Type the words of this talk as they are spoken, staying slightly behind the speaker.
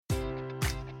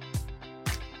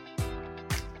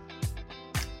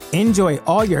Enjoy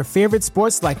all your favorite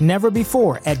sports like never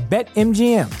before at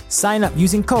BetMGM. Sign up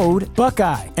using code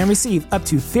Buckeye and receive up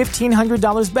to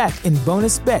 $1,500 back in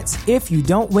bonus bets if you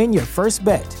don't win your first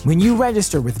bet. When you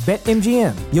register with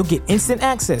BetMGM, you'll get instant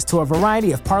access to a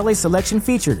variety of parlay selection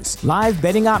features, live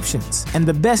betting options, and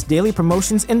the best daily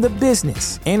promotions in the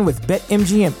business. And with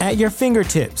BetMGM at your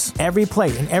fingertips, every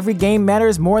play and every game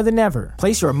matters more than ever.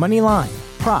 Place your money line,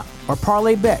 prop, or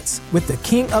parlay bets with the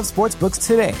king of sportsbooks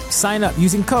today. Sign up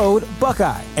using code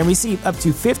Buckeye and receive up to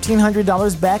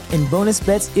 $1,500 back in bonus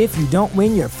bets if you don't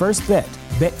win your first bet.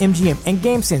 BetMGM and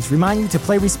GameSense remind you to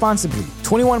play responsibly.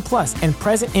 21 plus and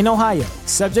present in Ohio,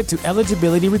 subject to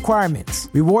eligibility requirements.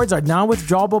 Rewards are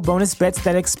non-withdrawable bonus bets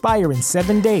that expire in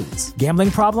 7 days. Gambling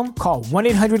problem? Call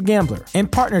 1-800-GAMBLER. In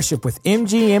partnership with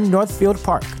MGM Northfield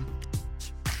Park.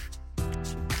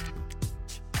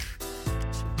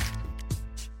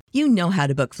 You know how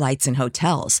to book flights and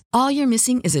hotels. All you're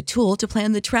missing is a tool to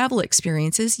plan the travel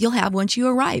experiences you'll have once you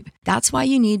arrive. That's why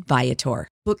you need Viator.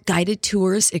 Book guided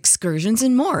tours, excursions,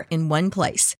 and more in one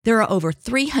place. There are over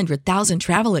 300,000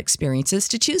 travel experiences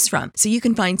to choose from, so you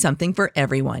can find something for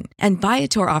everyone. And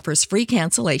Viator offers free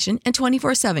cancellation and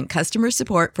 24/7 customer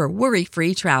support for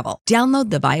worry-free travel.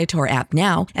 Download the Viator app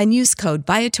now and use code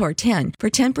Viator10 for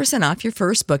 10% off your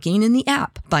first booking in the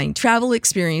app. Find travel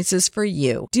experiences for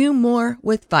you. Do more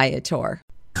with Viator.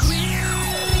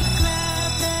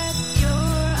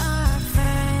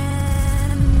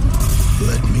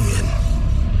 Let me in.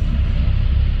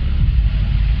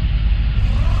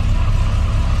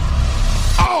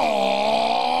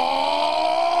 Oh,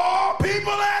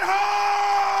 people at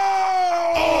home!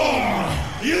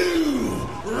 Are you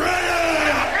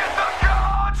ready?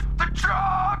 It's the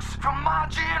drugs from my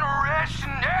generation,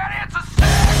 and it's a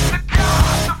sex, the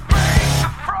cops, the fake, the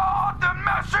fraud, the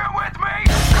messing with me.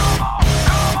 Come on,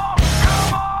 come on,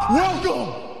 come on. Welcome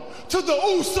to the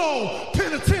Uso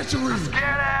Penitentiary. Let's get it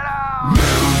out. Move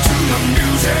to the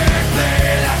music,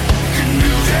 play that fucking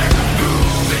music.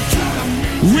 Move it to the music.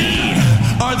 We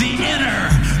are the inner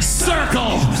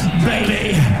circle,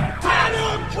 baby.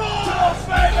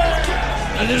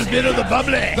 A little bit of the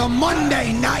bubbly. The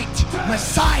Monday Night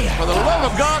Messiah. For the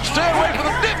love of God, stay away from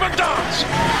the Dippin' Dots.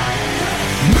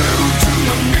 Move to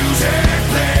the music,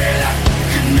 play that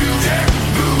fucking music.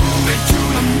 Move it to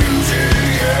the music,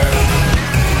 yeah.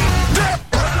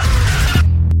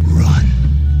 Run.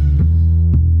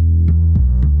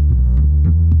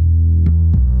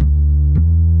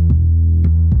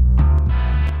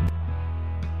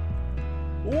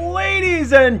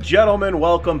 Ladies and gentlemen,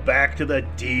 welcome back to the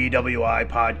DWI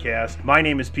podcast. My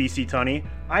name is PC Tunney.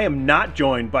 I am not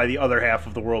joined by the other half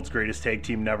of the world's greatest tag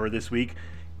team never this week.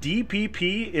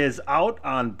 DPP is out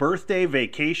on birthday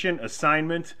vacation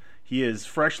assignment. He is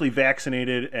freshly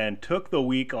vaccinated and took the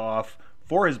week off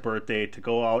for his birthday to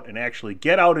go out and actually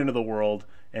get out into the world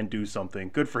and do something.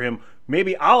 Good for him.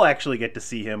 Maybe I'll actually get to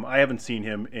see him. I haven't seen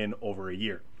him in over a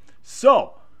year.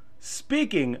 So,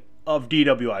 speaking of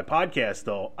DWI podcast,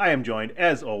 though, I am joined,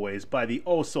 as always, by the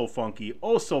oh-so-funky,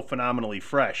 oh-so-phenomenally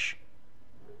fresh.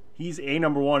 He's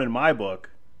number one in my book.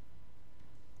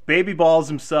 Baby Balls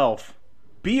himself.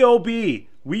 B.O.B.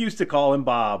 We used to call him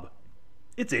Bob.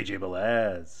 It's AJ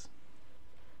Belaz.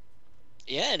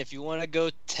 Yeah, and if you want to go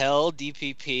tell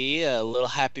DPP a little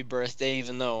happy birthday,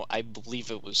 even though I believe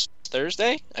it was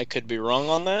Thursday, I could be wrong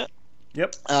on that.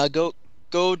 Yep.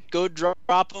 Go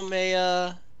drop him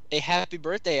a happy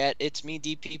birthday at It's Me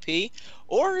DPP.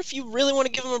 Or if you really want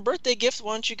to give him a birthday gift,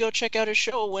 why don't you go check out his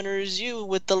show, Winner Is You,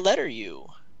 with the letter U.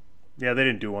 Yeah, they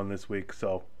didn't do one this week,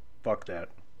 so fuck that.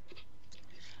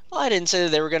 Well, I didn't say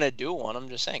that they were going to do one. I'm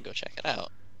just saying go check it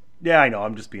out. Yeah, I know.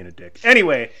 I'm just being a dick.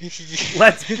 Anyway,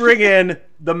 let's bring in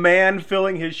the man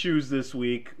filling his shoes this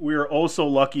week. We are oh so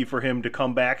lucky for him to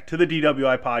come back to the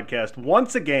DWI podcast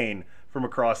once again from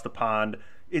across the pond.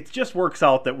 It just works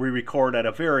out that we record at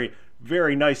a very,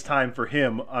 very nice time for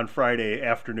him on Friday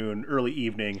afternoon, early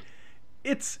evening.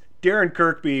 It's Darren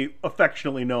Kirkby,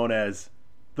 affectionately known as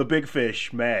the Big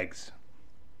Fish, Mags.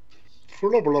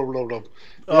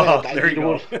 Yeah, There you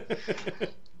go.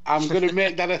 I'm going to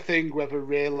make that a thing, whether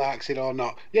Ray likes it or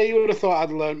not. Yeah, you would have thought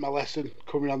I'd learned my lesson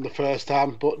coming on the first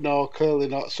time, but no, clearly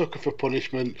not. Sucker for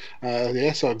punishment.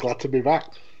 So glad to be back.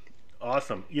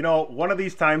 Awesome. You know, one of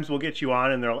these times we'll get you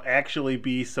on and there'll actually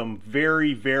be some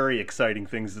very, very exciting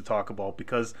things to talk about,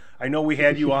 because I know we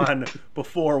had you on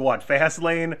before,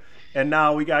 Fastlane? And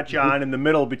now we got you on in the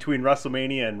middle between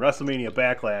WrestleMania and WrestleMania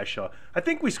Backlash. I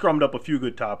think we scrummed up a few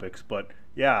good topics, but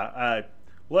yeah,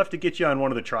 we'll have to get you on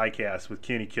one of the TriCasts with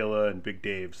Kenny Killa and Big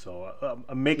Dave. So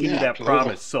I'm making you that absolutely.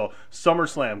 promise. So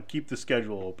SummerSlam, keep the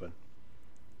schedule open.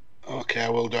 Okay, I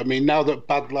will do. I mean, now that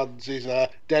Badlands is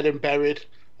dead and buried.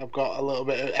 I've got a little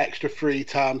bit of extra free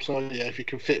time, so yeah, if you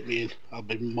can fit me in, I'll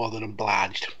be more than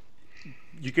obliged.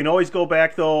 You can always go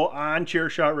back, though, on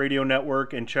Chairshot Radio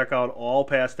Network and check out all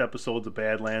past episodes of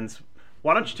Badlands.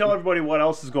 Why don't you tell everybody what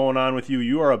else is going on with you?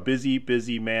 You are a busy,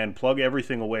 busy man. Plug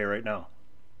everything away right now.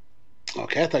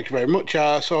 Okay, thank you very much.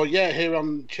 So yeah, here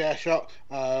on Chairshot,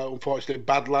 unfortunately,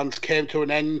 Badlands came to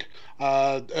an end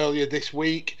earlier this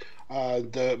week.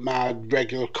 My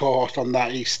regular co-host on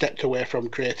that, he stepped away from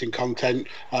creating content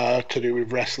to do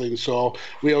with wrestling. So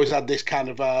we always had this kind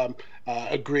of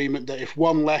agreement that if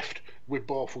one left, we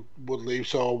both would leave.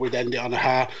 So we'd end it on a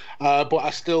high. But I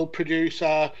still produce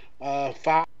 5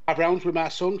 rounds with my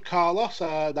son Carlos.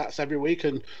 That's every week,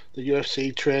 and the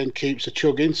UFC train keeps a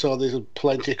chugging, so there's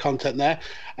plenty of content there.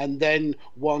 And then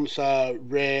once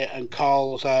Ray and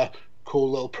Carl's cool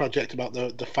little project about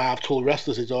the 5 tool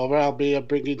wrestlers is over, I'll be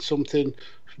bringing something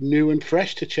new and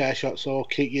fresh to Chairshot, so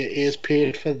keep your ears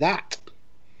peeled for that.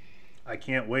 I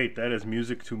can't wait. That is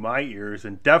music to my ears,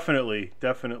 and definitely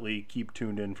keep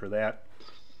tuned in for that.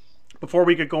 Before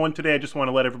we get going today, I just want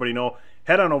to let everybody know,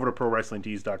 head on over to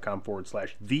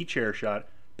ProWrestlingTees.com/TheChairShot.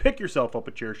 Pick yourself up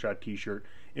a Chairshot t-shirt.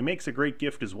 It makes a great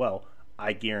gift as well.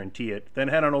 I guarantee it. Then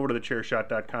head on over to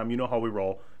TheChairShot.com. You know how we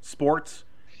roll. Sports,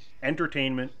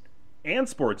 entertainment, and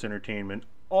sports entertainment.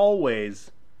 Always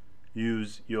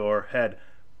use your head.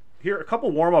 Here, a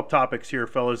couple warm-up topics here,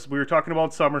 fellas. We were talking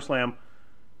about SummerSlam.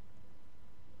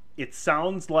 It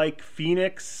sounds like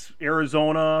Phoenix,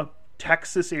 Arizona,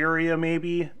 Texas area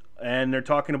maybe. And they're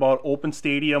talking about open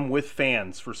stadium with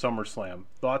fans for SummerSlam.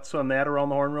 Thoughts on that around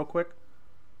the horn real quick?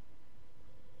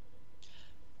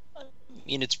 I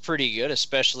mean, it's pretty good,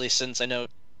 especially since I know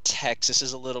Texas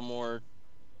is a little more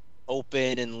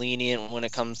open and lenient when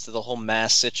it comes to the whole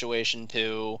mask situation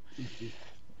too.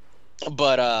 Mm-hmm.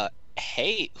 But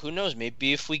hey, who knows?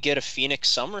 Maybe if we get a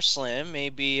Phoenix SummerSlam,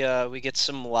 maybe we get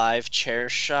some live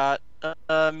Chairshot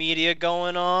media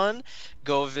going on.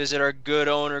 Go visit our good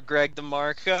owner Greg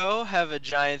DeMarco. Have a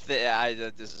giant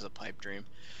this is a pipe dream,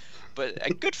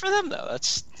 but good for them though.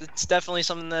 It's definitely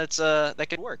something that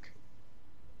could work.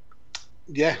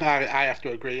 Yeah, I have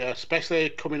to agree, especially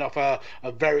coming off a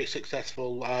very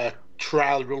successful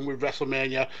trial run with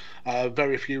WrestleMania.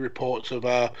 Very few reports of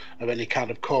any kind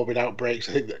of COVID outbreaks.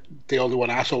 I think that the only one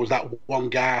I saw was that one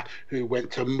guy who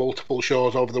went to multiple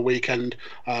shows over the weekend.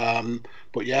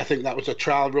 But yeah, I think that was a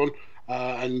trial run.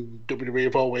 And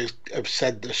WWE have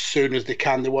said as soon as they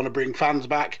can they want to bring fans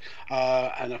back,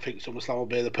 and I think SummerSlam will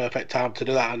be the perfect time to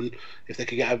do that. And if they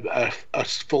can get a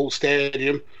full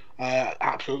stadium,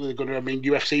 absolutely they're going to. I mean,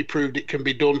 UFC proved it can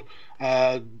be done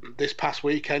this past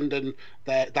weekend, and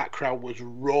that crowd was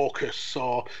raucous.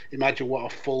 So imagine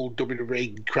what a full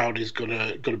WWE crowd is going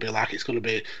to be like. It's going to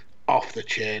be off the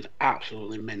chain,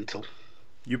 absolutely mental.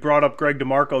 You brought up Greg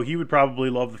DeMarco. He would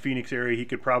probably love the Phoenix area. He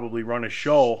could probably run a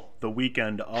show the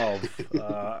weekend of.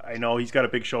 I know he's got a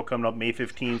big show coming up May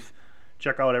 15th.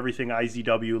 Check out everything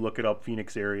IZW. Look it up,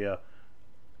 Phoenix area.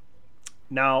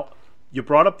 Now, you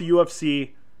brought up the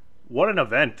UFC. What an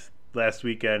event last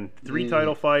weekend. 3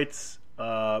 title fights.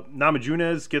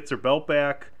 Namajunas gets her belt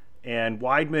back, and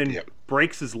Weidman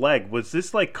breaks his leg. Was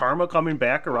this like karma coming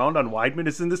back around on Weidman?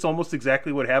 Isn't this almost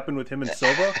exactly what happened with him and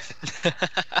Silva?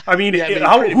 I mean,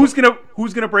 who's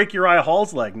gonna break Uriah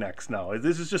Hall's leg next now?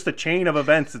 This is just a chain of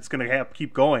events that's gonna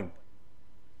keep going.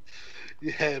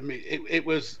 Yeah, I mean, it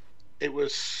was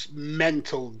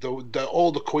mental.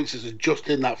 All the coincidences just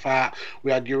in that fight.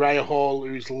 We had Uriah Hall,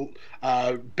 who's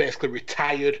basically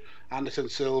retired, Anderson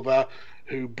Silva,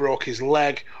 who broke his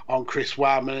leg on Chris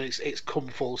Weidman. It's come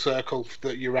full circle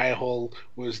that Uriah Hall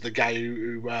was the guy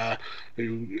who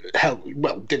helped,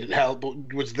 well, didn't help,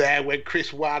 but was there when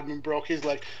Chris Weidman broke his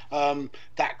leg.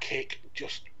 That kick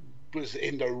just was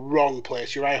in the wrong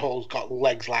place. Uriah Hall's got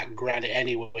legs like granite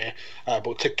anyway,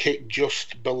 but to kick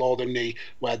just below the knee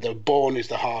where the bone is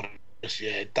the hardest,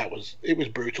 yeah, it was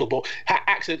brutal. But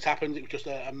accidents happen. It was just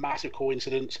a massive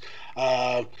coincidence,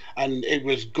 and it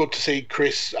was good to see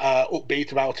Chris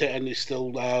upbeat about it, and he's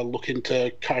still looking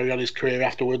to carry on his career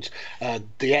afterwards.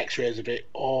 The X-rays of it,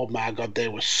 oh my God, they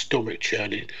were stomach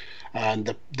churning,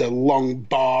 and the long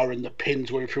bar and the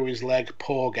pins going through his leg.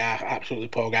 Poor guy, absolutely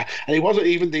poor guy. And he wasn't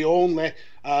even the only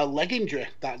leg injury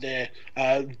that day.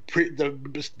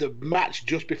 The match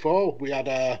just before, we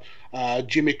had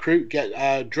Jimmy Crute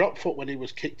get drop foot when he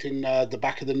was kicked in the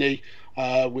back of the knee,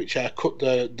 which cut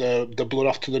the blood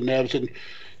off to the nerves. And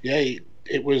yeah,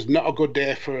 it was not a good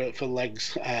day for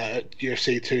legs at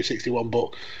UFC 261.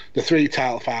 But the 3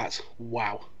 title fights,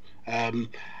 wow.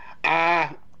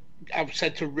 I've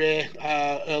said to Ray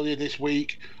earlier this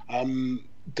week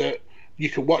that you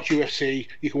can watch UFC,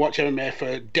 you can watch MMA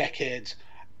for decades,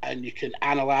 and you can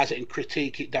analyze it and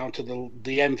critique it down to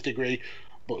the nth degree.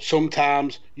 But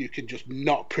sometimes you can just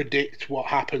not predict what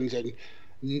happens, and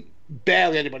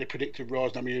barely anybody predicted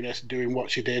Rose Namajunas doing what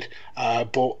she did.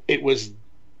 But it was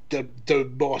the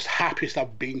most happiest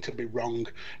I've been to be wrong,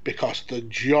 because the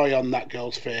joy on that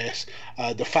girl's face,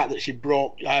 the fact that she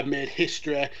made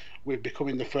history with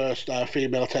becoming the first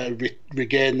female to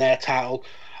regain their title,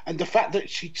 and the fact that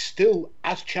she still,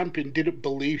 as champion, didn't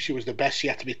believe she was the best. She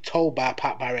had to be told by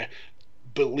Pat Barry,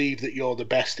 believe that you're the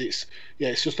best. It's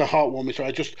just a heartwarming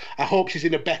story. I hope she's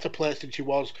in a better place than she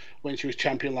was when she was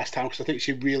champion last time, because I think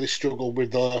she really struggled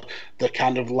with the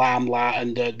kind of limelight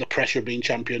and the pressure of being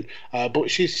champion. But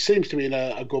she seems to be in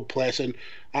a good place, and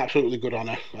absolutely good on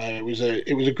her. It was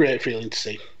a great feeling to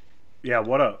see. Yeah,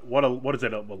 what is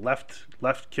it? A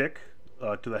left kick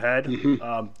to the head.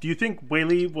 Mm-hmm. Do you think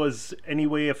Weili was any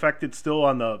way affected still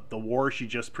on the war she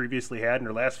just previously had? And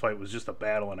her last fight was just a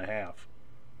battle and a half.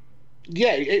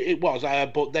 Yeah, it was.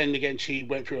 But then again, she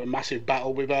went through a massive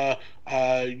battle with Joanna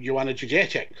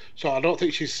Jędrzejczyk. So I don't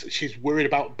think she's worried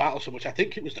about battle so much. I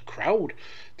think it was the crowd.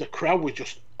 The crowd was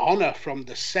just on her from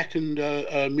the second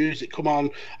music come on.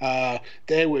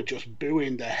 They were just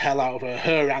booing the hell out of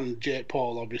her and Jake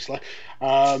Paul, obviously.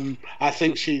 I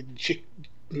think she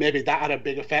maybe that had a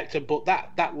big effect. But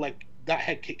that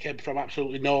head kick came from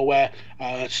absolutely nowhere,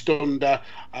 stunned her,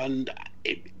 and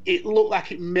it looked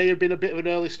like it may have been a bit of an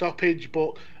early stoppage,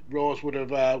 but Rose would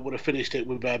have finished it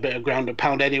with a bit of ground and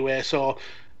pound anyway. So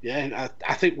yeah,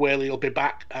 I think Weili will be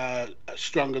back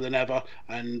stronger than ever,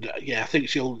 and I think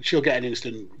she'll get an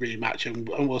instant rematch,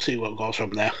 and we'll see what goes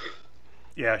from there.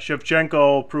 Yeah,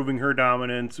 Shevchenko proving her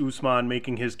dominance, Usman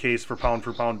making his case for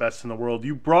pound best in the world.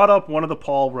 You brought up one of the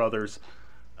Paul brothers.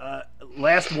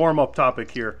 Last warm-up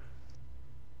topic here.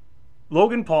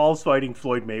 Logan Paul's fighting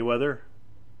Floyd Mayweather.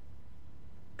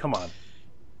 Come on.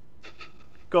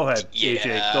 Go ahead, Yeah.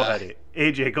 AJ. Go ahead.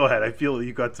 AJ, go ahead. I feel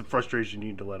you got some frustration you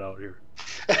need to let out here.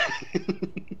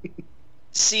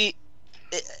 See,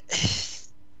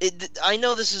 I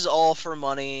know this is all for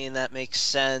money, and that makes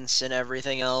sense and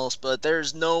everything else, but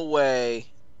there's no way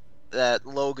that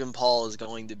Logan Paul is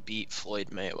going to beat Floyd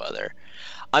Mayweather.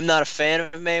 I'm not a fan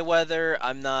of Mayweather.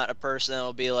 I'm not a person that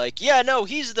will be like, yeah, no,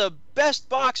 he's the best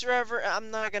boxer ever.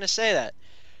 I'm not going to say that.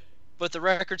 But the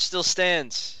record still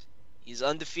stands. He's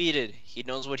undefeated. He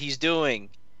knows what he's doing.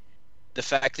 The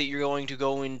fact that you're going to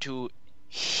go into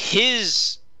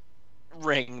his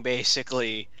ring,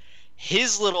 basically,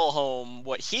 his little home,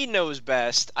 what he knows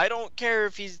best, I don't care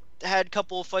if he's had a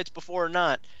couple of fights before or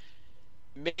not.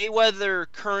 Mayweather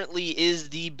currently is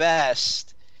the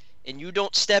best. And you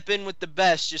don't step in with the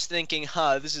best just thinking,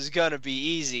 this is going to be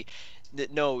easy.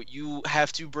 No, you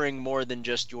have to bring more than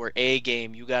just your A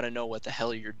game. You got to know what the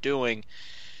hell you're doing.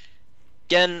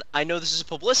 Again, I know this is a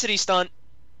publicity stunt.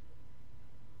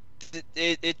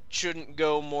 It shouldn't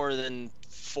go more than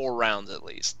 4 rounds at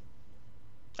least.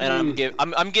 And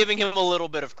I'm giving him a little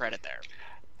bit of credit there.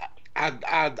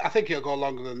 I think he'll go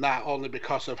longer than that, only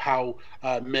because of how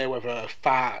Mayweather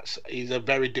fights. He's a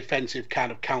very defensive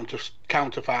kind of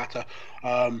counter fighter.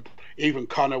 Even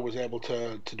Conor was able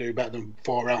to do better than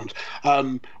 4 rounds.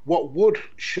 What would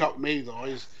shock me, though,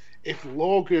 is if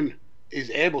Logan is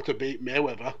able to beat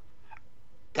Mayweather,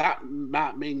 that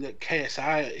might mean that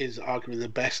KSI is arguably the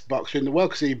best boxer in the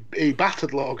world, because he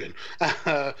battered Logan.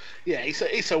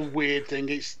 It's a weird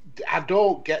thing. I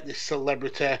don't get this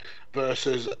celebrity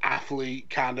versus athlete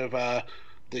kind of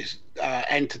this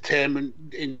entertainment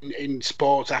in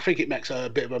sports. I think it makes a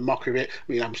bit of a mockery of it.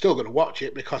 I mean, I'm still going to watch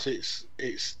it because it's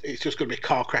just going to be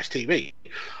car crash TV.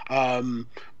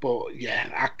 But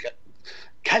yeah,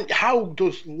 how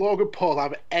does Logan Paul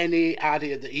have any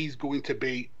idea that he's going to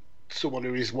be someone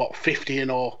who is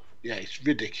 50-0? Yeah, it's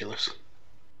ridiculous.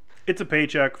 It's a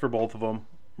paycheck for both of them,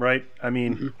 right? I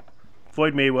mean,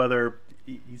 Floyd Mayweather,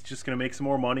 he's just going to make some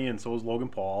more money, and so is Logan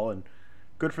Paul, and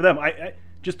good for them. I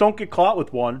just don't get caught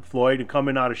with one, Floyd, and come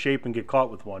in out of shape and get caught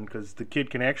with one, because the kid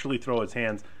can actually throw his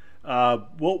hands.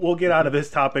 We'll get out of this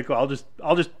topic. I'll just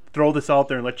throw this out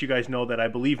there and let you guys know that I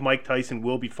believe Mike Tyson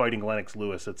will be fighting Lennox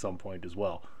Lewis at some point as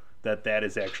well. That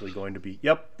is actually going to be.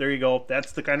 Yep, there you go.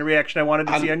 That's the kind of reaction I wanted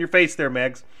to see on your face there,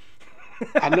 Megs.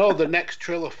 I know the next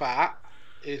Triller fight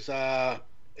is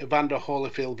Evander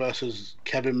Holyfield versus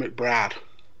Kevin McBride.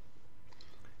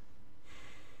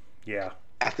 Yeah.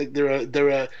 I think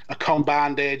they're a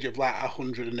combined age of like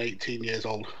 118 years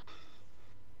old.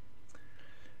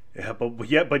 Yeah,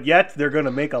 but yet they're going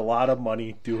to make a lot of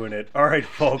money doing it. All right,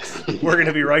 folks, we're going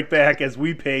to be right back as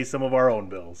we pay some of our own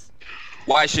bills.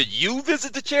 Why should you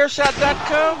visit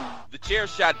thechairshot.com?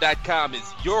 Thechairshot.com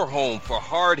is your home for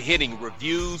hard-hitting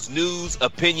reviews, news,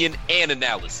 opinion, and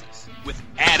analysis with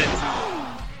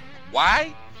attitude.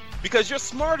 Why? Because you're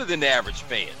smarter than the average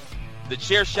fan.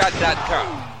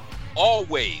 Thechairshot.com.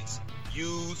 Always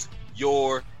use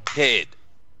your head.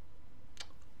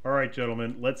 All right,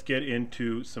 gentlemen, let's get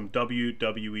into some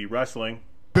WWE wrestling.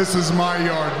 This is my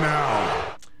yard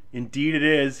now. Indeed it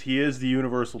is. He is the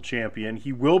Universal Champion.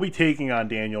 He will be taking on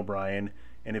Daniel Bryan,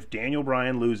 and if Daniel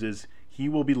Bryan loses, he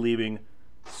will be leaving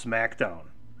SmackDown.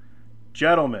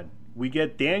 Gentlemen, we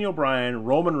get Daniel Bryan,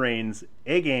 Roman Reigns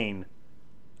again.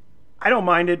 I don't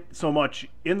mind it so much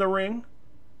in the ring.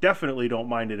 Definitely don't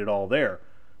mind it at all there.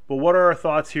 But what are our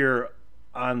thoughts here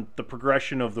on the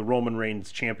progression of the Roman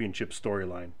Reigns championship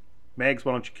storyline? Mags,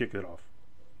 why don't you kick it off?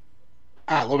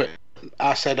 I love it.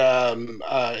 I said in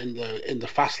the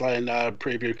Fastlane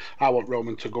preview, I want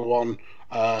Roman to go on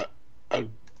a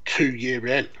 2-year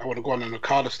reign. I want to go on an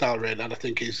Okada style reign, and I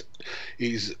think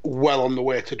he's well on the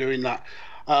way to doing that.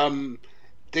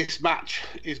 This match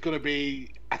is going to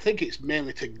be, I think it's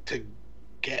mainly to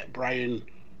get Bryan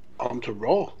onto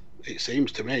Raw. It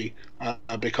seems to me,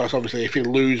 because obviously if he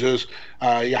loses,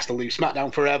 he has to leave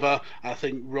SmackDown forever. I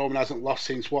think Roman hasn't lost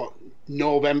since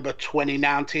November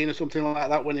 2019 or something like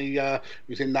that, when he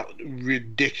was in that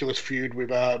ridiculous feud with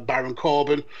Baron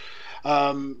Corbin.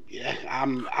 Yeah,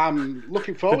 I'm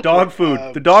looking forward.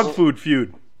 The dog food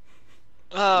feud.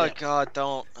 Oh yeah. God,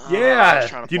 don't.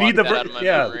 Yeah, you need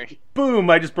memory.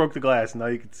 Boom! I just broke the glass. Now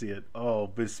you can see it.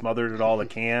 Oh, it smothered it all, the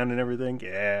can and everything.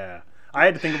 Yeah. I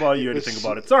had to think about it. You had to think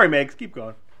about it. Sorry, Megs. Keep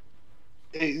going.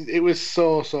 It was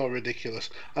so ridiculous.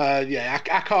 Yeah,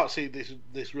 I can't see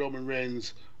this Roman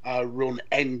Reigns run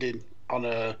ending on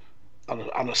a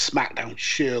SmackDown.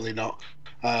 Surely not.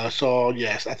 So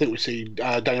yes, I think we see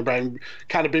Daniel Bryan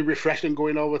kind of be refreshed and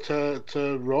going over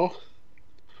to Raw,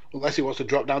 unless he wants to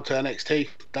drop down to NXT.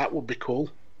 That would be cool.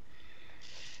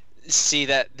 See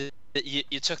that.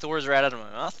 You took the words right out of my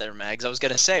mouth there, Mags. I was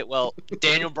gonna say, well,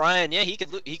 Daniel Bryan, yeah, he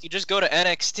could just go to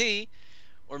NXT,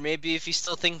 or maybe if he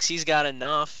still thinks he's got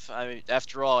enough. I mean,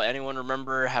 after all, anyone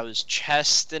remember how his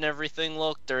chest and everything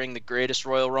looked during the greatest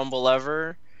Royal Rumble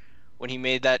ever when he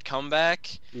made that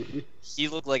comeback? Mm-hmm. He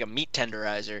looked like a meat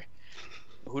tenderizer.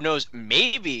 Who knows?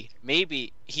 Maybe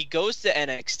he goes to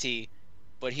NXT,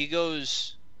 but he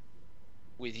goes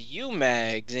with you,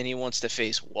 Mags, and he wants to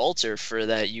face Walter for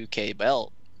that UK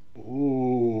belt.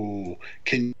 Ooh,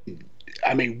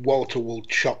 Walter will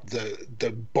chop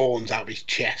the bones out of his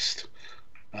chest,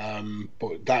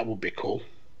 but that would be cool.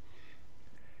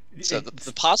 So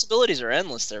the possibilities are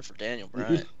endless there for Daniel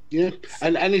Bryan. Mm-hmm. Yeah,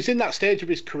 and he's in that stage of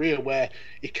his career where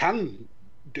he can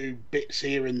do bits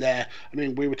here and there. I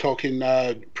mean, we were talking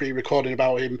pre-recording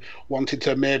about him wanting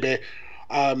to maybe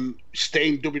stay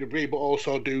in WWE, but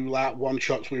also do like one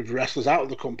shots with wrestlers out of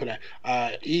the company.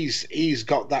 He's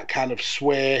got that kind of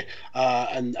sway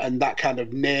and that kind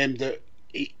of name that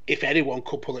if anyone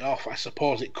could pull it off, I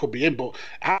suppose it could be him. But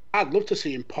I'd love to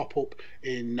see him pop up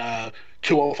in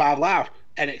 205 Live,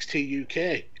 NXT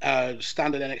UK,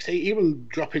 standard NXT, even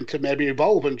dropping to maybe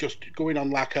Evolve and just going on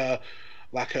like a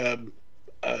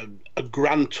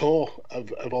grand tour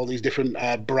of all these different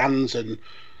brands and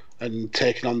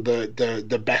taking on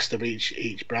the best of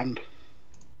each brand.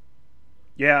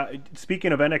 Yeah,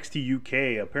 speaking of NXT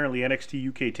UK, apparently NXT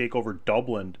UK TakeOver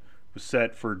Dublin was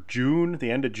set for June, the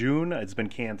end of June. It's been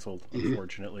canceled,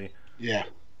 unfortunately. Yeah.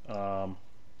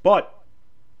 But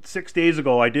 6 days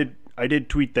ago, I did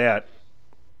tweet that.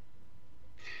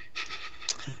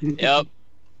 Yep.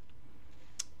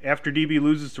 After DB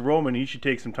loses to Roman, he should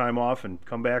take some time off and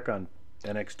come back on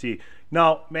NXT.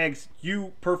 Now, Mags,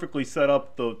 you perfectly set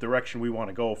up the direction we want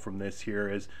to go from this here.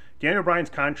 Is Daniel Bryan's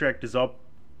contract is up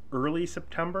early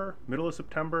September, middle of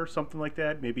September, something like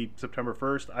that, maybe September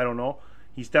 1st, I don't know.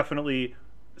 He's definitely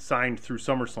signed through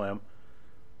SummerSlam.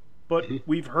 But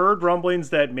we've heard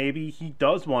rumblings that maybe he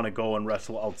does want to go and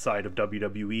wrestle outside of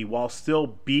WWE while still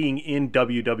being in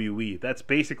WWE. That's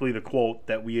basically the quote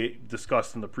that we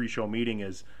discussed in the pre-show meeting,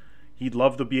 is he'd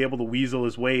love to be able to weasel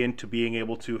his way into being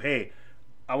able to, hey,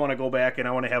 I want to go back and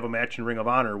I want to have a match in Ring of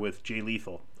Honor with Jay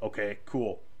Lethal. Okay,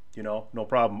 cool. No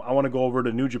problem. I want to go over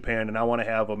to New Japan and I want to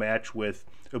have a match with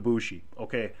Ibushi.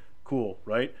 Okay, cool,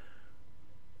 right?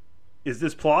 Is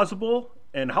this plausible?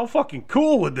 And how fucking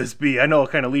cool would this be? I know,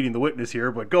 kind of leading the witness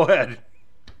here, but go ahead.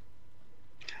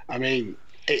 I mean,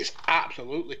 it's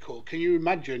absolutely cool. Can you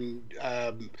imagine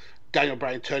Daniel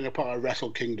Bryan turning up at a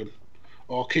Wrestle Kingdom?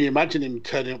 Or can you imagine him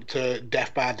turning up to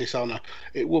Death by Dishonor?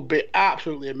 It would be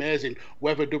absolutely amazing.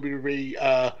 Whether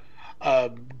WWE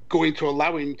going to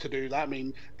allow him to do that. I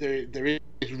mean, there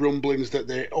is rumblings that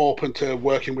they're open to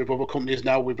working with other companies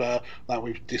now. With like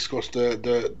we've discussed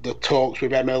the talks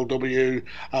with MLW,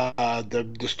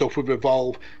 the stuff with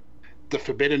Evolve. The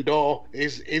Forbidden Door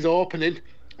is opening.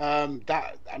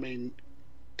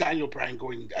 Daniel Bryan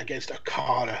going against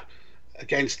Okada,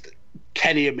 against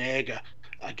Kenny Omega,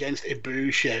 against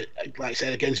Ibushi, like I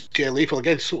said, against Jay Lethal,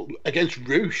 against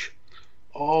Rush.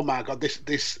 Oh my God,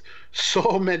 this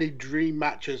so many dream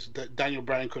matches that Daniel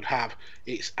Bryan could have.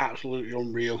 It's absolutely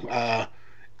unreal.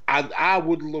 I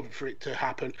would love for it to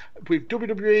happen with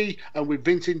WWE and with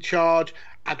Vince in charge.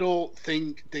 I don't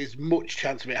think there's much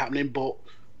chance of it happening, but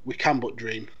we can but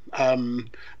dream.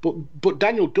 But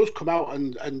Daniel does come out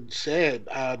and say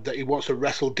that he wants to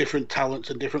wrestle different talents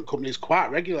and different companies quite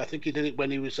regularly. I think he did it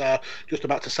when he was just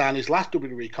about to sign his last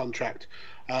WWE contract.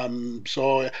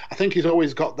 So I think he's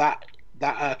always got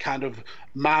that kind of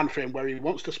man frame where he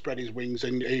wants to spread his wings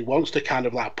and he wants to kind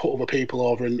of like put other people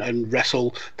over and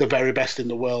wrestle the very best in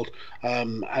the world.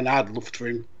 And I'd love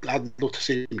to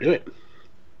see him do it.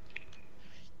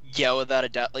 Yeah, without a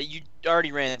doubt. Like, you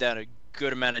already ran down a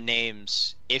good amount of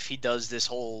names. If he does this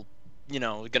whole,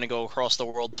 going to go across the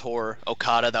world tour,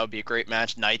 Okada, that would be a great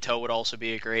match. Naito would also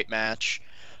be a great match.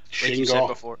 Shingo. Like you said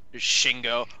before,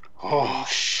 Shingo. Oh,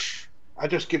 I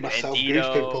just give myself goose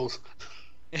pimples.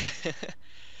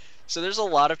 So there's a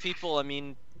lot of people. I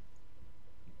mean,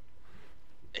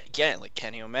 again, like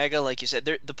Kenny Omega, like you said,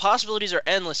 the possibilities are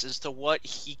endless as to what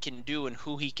he can do and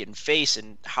who he can face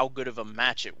and how good of a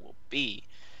match it will be.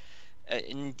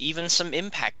 And even some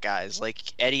Impact guys like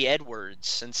Eddie Edwards,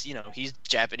 since he's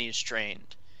Japanese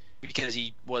trained because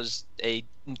he was a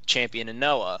champion in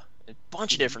Noah. A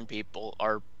bunch of different people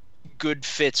are good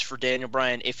fits for Daniel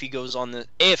Bryan if he goes on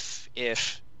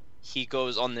if he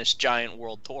goes on this giant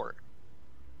world tour.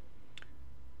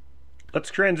 Let's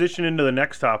transition into the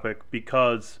next topic,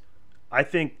 because I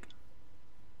think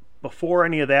before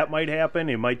any of that might happen,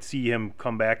 you might see him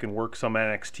come back and work some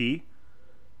NXT,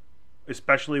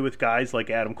 especially with guys like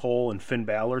Adam Cole and Finn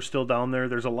Balor still down there.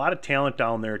 There's a lot of talent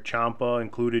down there, Ciampa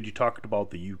included. You talked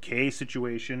about the UK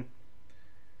situation.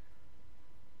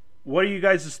 What are you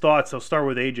guys' thoughts? I'll start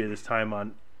with AJ this time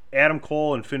on Adam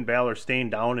Cole and Finn Balor staying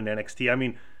down in NXT. I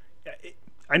mean,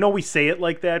 I know we say it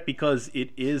like that because it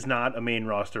is not a main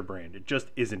roster brand. It just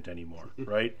isn't anymore,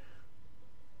 right?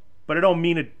 But I don't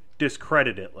mean to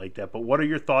discredit it like that. But what are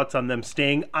your thoughts on them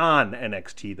staying on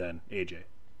NXT then, AJ?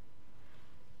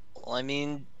 Well, I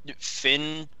mean,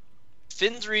 Finn's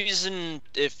reason,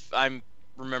 if I'm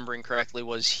remembering correctly,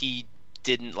 was he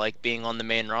didn't like being on the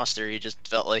main roster. He just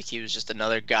felt like he was just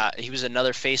another guy. He was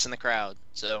another face in the crowd.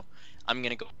 So I'm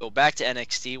going to go back to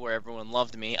NXT where everyone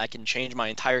loved me. I can change my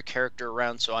entire character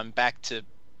around so I'm back to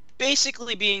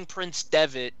basically being Prince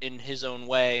Devitt in his own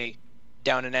way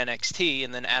down in NXT.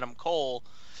 And then Adam Cole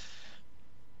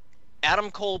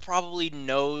probably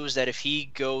knows that if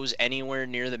he goes anywhere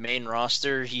near the main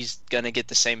roster, he's going to get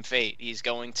the same fate. He's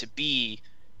going to be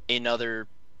another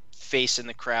face in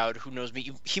the crowd. Who knows?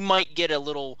 He might get a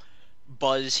little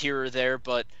buzz here or there,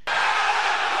 but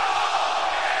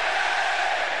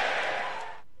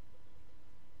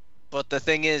the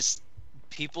thing is,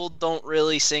 people don't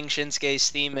really sing Shinsuke's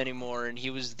theme anymore, and he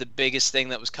was the biggest thing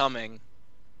that was coming.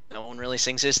 No one really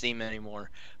sings his theme anymore.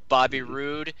 Bobby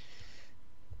Roode,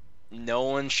 no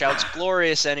one shouts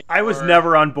glorious anymore. I was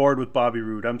never on board with Bobby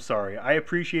Roode. I'm sorry. I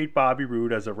appreciate Bobby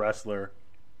Roode as a wrestler.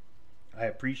 I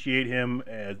appreciate him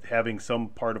as having some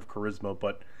part of charisma,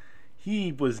 but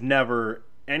he was never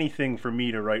anything for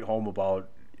me to write home about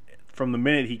from the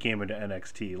minute he came into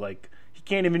NXT. Like, he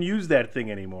can't even use that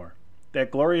thing anymore. That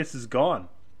glorious is gone.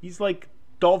 He's like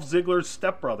Dolph Ziggler's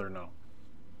stepbrother now.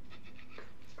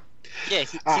 Yeah,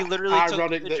 he literally took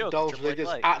ironic the that joke. Dolph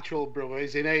Ziggler's actual brother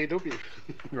is in AEW.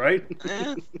 Right?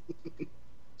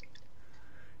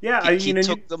 Yeah, he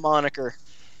took the moniker.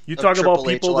 You talk about Triple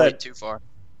H people lied that too far.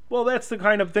 Well, that's the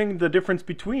kind of thing, the difference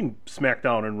between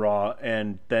SmackDown and Raw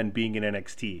and then being in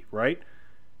NXT, right?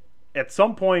 At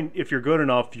some point, if you're good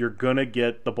enough, you're going to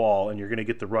get the ball and you're going to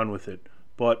get the run with it.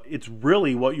 But it's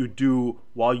really what you do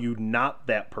while you're not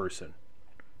that person.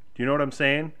 Do you know what I'm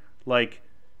saying? Like,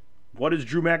 what is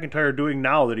Drew McIntyre doing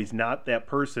now that he's not that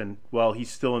person? Well,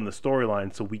 he's still in the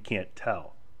storyline, so we can't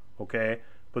tell. Okay?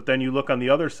 But then you look on the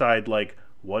other side, like,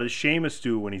 what does Sheamus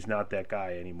do when he's not that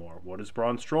guy anymore? What does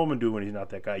Braun Strowman do when he's not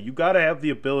that guy? You got to have the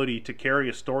ability to carry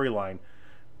a storyline.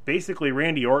 Basically,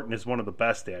 Randy Orton is one of the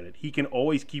best at it. He can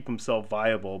always keep himself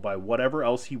viable by whatever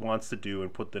else he wants to do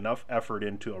and put enough effort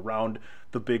into around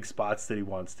the big spots that he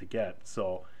wants to get.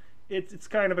 So it's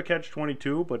kind of a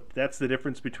catch-22, but that's the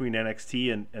difference between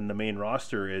NXT and the main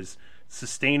roster is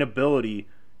sustainability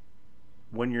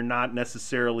when you're not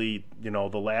necessarily, the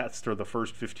last or the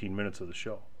first 15 minutes of the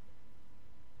show.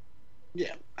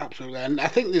 Yeah, absolutely. And I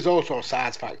think there's also a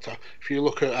size factor. If you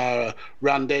look at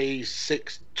Randy's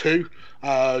 6'2",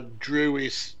 Drew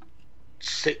is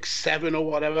 6'7" or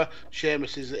whatever.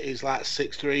 Sheamus is like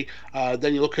 6'3".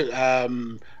 Then you look at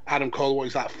Adam Cole, what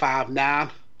is that, 5'9".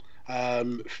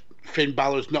 Finn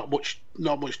Balor's not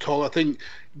much taller. I think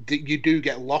that you do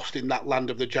get lost in that land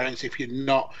of the giants if you're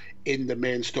not in the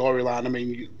main storyline. I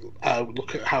mean,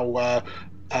 look at how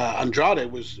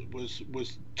Andrade was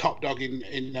top dog in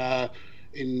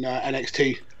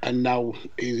NXT, and now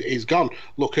he's gone.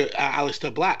 Look at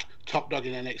Aleister Black, top dog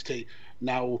in NXT.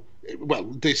 Now, well,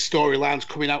 this storyline's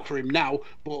coming out for him now,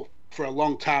 but for a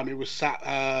long time he was sat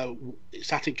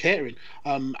in catering.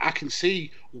 I can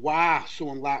see why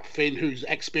someone like Finn, who's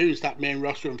experienced that main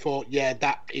roster and thought, yeah,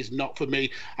 that is not for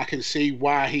me. I can see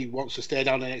why he wants to stay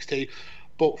down in NXT.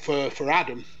 But for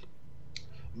Adam,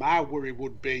 my worry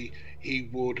would be he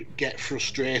would get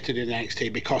frustrated in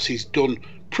NXT because he's done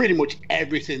pretty much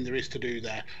everything there is to do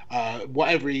there.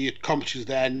 Whatever he accomplishes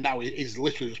there now is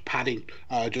literally just padding,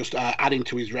 adding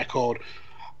to his record.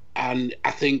 And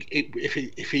I think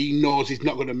if he knows he's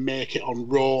not going to make it on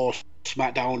Raw,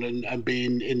 SmackDown, and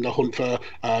being in the hunt for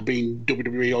being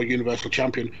WWE or Universal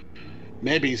Champion,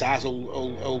 maybe his eyes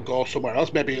will go somewhere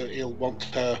else. Maybe he'll want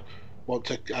to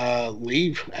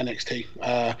leave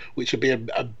NXT, which would be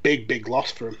a big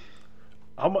loss for him.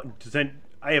 How much?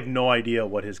 I have no idea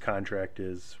what his contract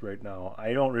is right now.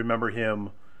 I don't remember him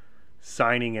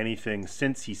signing anything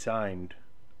since he signed.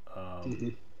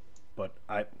 But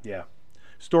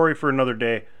story for another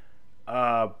day.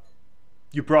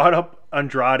 You brought up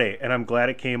Andrade, and I'm glad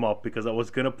it came up because I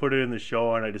was going to put it in the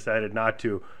show and I decided not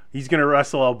to. He's going to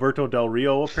wrestle Alberto Del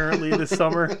Rio apparently this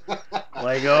summer.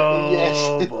 Like,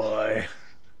 yes. Boy.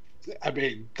 I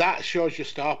mean, that shows your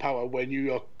star power when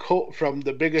you are cut from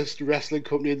the biggest wrestling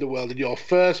company in the world and your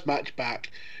first match back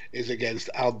is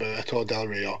against Alberto Del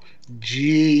Rio.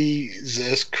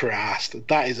 Jesus Christ.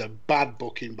 That is a bad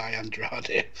booking by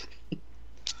Andrade.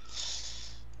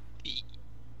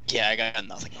 Yeah, I got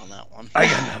nothing on that one. I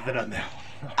got nothing on that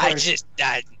one. I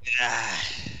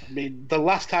mean, the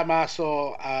last time I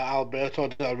saw Alberto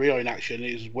Del Rio in action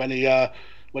is when he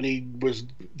was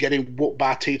getting whooped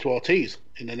by Tito Ortiz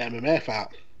in an MMA fight.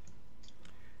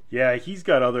 Yeah, he's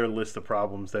got other list of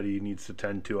problems that he needs to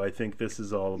tend to. I think this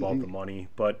is all about the money.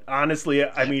 But honestly,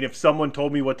 I mean, if someone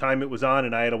told me what time it was on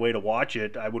and I had a way to watch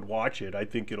it, I would watch it. I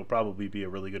think it'll probably be a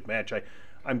really good match.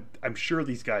 I'm sure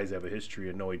these guys have a history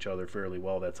and know each other fairly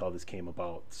well. That's how this came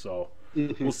about. So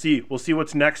we'll see. We'll see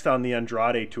what's next on the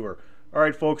Andrade tour. All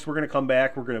right, folks, we're going to come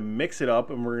back. We're going to mix it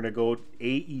up, and we're going to go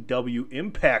AEW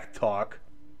Impact talk,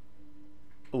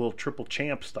 a little Triple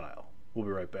Champ style. We'll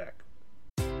be right back.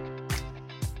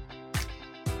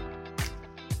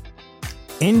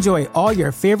 Enjoy all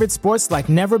your favorite sports like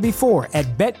never before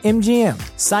at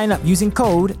BetMGM. Sign up using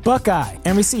code Buckeye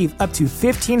and receive up to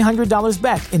 $1,500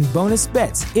 back in bonus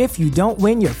bets if you don't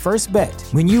win your first bet.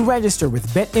 When you register with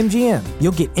BetMGM,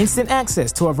 you'll get instant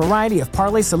access to a variety of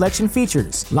parlay selection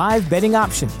features, live betting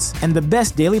options, and the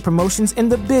best daily promotions in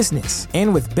the business.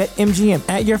 And with BetMGM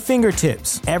at your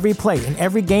fingertips, every play and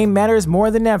every game matters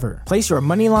more than ever. Place your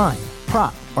money line,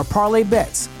 prop, or parlay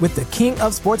bets with the king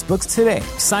of sportsbooks today.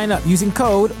 Sign up using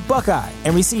code Buckeye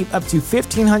and receive up to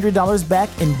 $1,500 back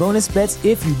in bonus bets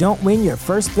if you don't win your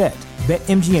first bet.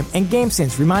 BetMGM and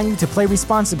GameSense remind you to play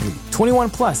responsibly. 21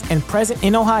 plus and present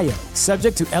in Ohio,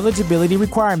 subject to eligibility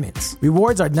requirements.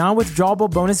 Rewards are non-withdrawable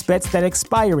bonus bets that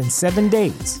expire in 7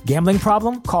 days. Gambling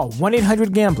problem? Call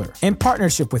 1-800-GAMBLER. In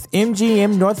partnership with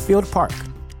MGM Northfield Park.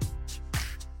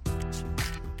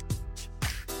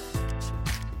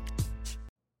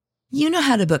 You know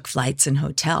how to book flights and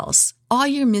hotels. All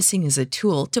you're missing is a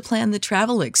tool to plan the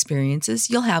travel experiences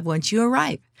you'll have once you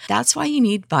arrive. That's why you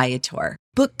need Viator.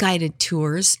 Book guided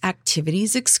tours,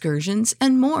 activities, excursions,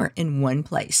 and more in one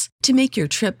place to make your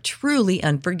trip truly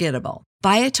unforgettable.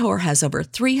 Viator has over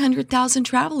 300,000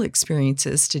 travel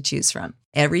experiences to choose from.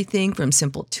 Everything from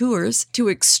simple tours to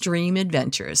extreme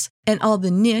adventures and all the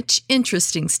niche,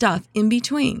 interesting stuff in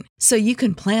between. So you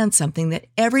can plan something that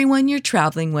everyone you're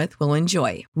traveling with will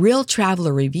enjoy. Real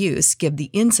traveler reviews give the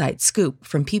inside scoop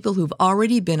from people who've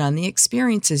already been on the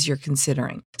experiences you're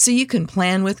considering. So you can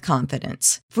plan with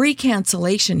confidence. Free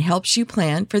cancellation helps you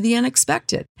plan for the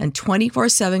unexpected. And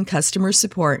 24/7 customer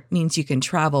support means you can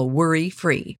travel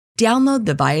worry-free. Download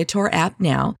the Viator app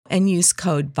now and use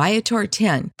code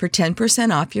Viator10 for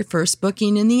 10% off your first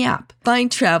booking in the app.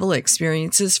 Find travel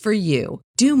experiences for you.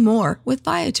 Do more with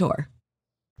Viator.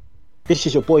 This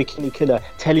is your boy Kenny Killer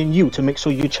telling you to make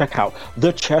sure you check out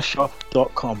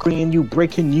thechairshot.com, bringing you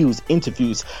breaking news,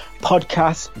 interviews,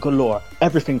 podcasts galore,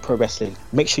 everything pro wrestling.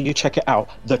 Make sure you check it out,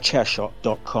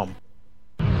 thechairshot.com.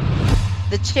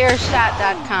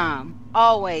 Thechairshot.com.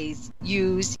 Always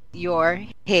use your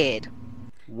head.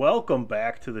 Welcome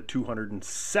back to the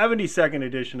 272nd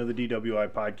edition of the DWI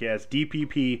podcast.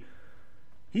 DPP,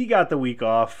 he got the week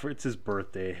off. It's his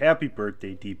birthday. Happy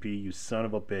birthday, DP, you son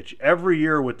of a bitch. Every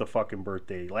year with the fucking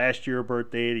birthday. Last year a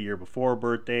birthday, the year before a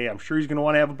birthday. I'm sure he's going to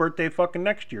want to have a birthday fucking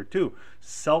next year, too.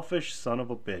 Selfish son of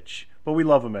a bitch. But we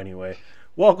love him anyway.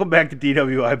 Welcome back to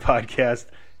DWI podcast.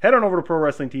 Head on over to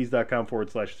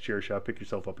ProWrestlingTees.com/thechairshot. Pick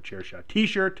yourself up a Chairshot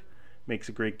t-shirt. Makes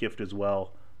a great gift as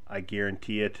well. I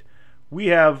guarantee it. We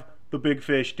have the big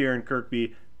fish, Darren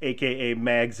Kirkby, a.k.a.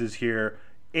 Mags, is here.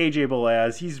 AJ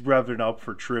Balaz, he's revving up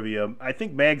for trivia. I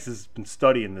think Mags has been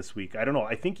studying this week. I don't know.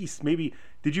 I think he's maybe...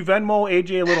 Did you Venmo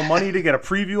AJ a little money to get a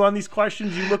preview on these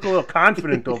questions? You look a little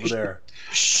confident over there.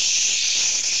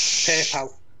 PayPal.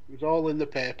 It was all in the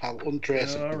PayPal.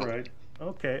 Untraceable. All right.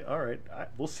 Okay, all right.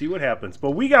 We'll see what happens.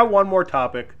 But we got one more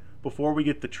topic before we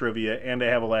get to trivia, and I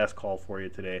have a last call for you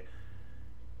today.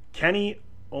 Kenny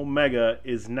Omega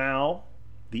is now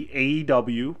the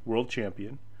AEW World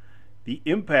Champion, the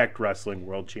Impact Wrestling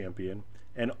World Champion,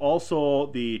 and also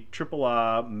the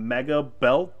AAA Mega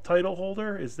Belt title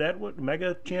holder. Is that what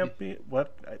Mega Champion?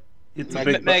 What? It's a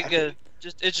big Mega.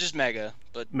 It's just Mega,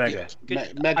 but Mega.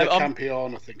 Mega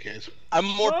Champion, I think it is. I'm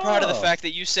more proud of the fact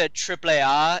that you said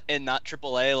AAA and not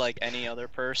AAA like any other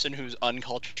person who's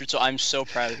uncultured. So I'm so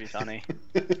proud of you, Tony.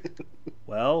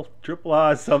 Well,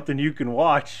 AAA is something you can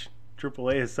watch.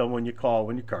 AAA is someone you call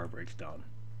when your car breaks down.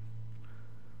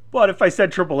 But if I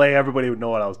said AAA, everybody would know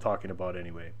what I was talking about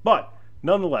anyway. But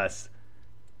nonetheless,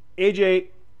 AJ,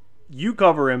 you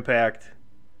cover Impact.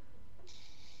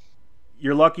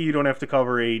 You're lucky you don't have to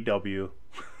cover AEW.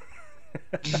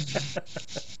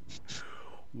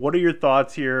 What are your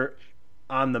thoughts here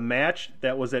on the match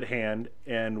that was at hand,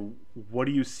 and what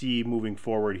do you see moving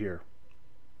forward here?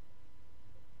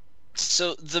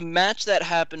 So the match that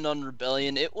happened on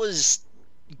Rebellion, it was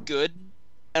good.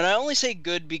 And I only say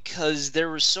good because there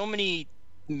were so many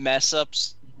mess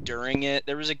ups during it.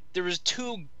 There was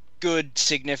two good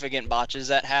significant botches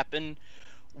that happened.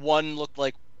 One looked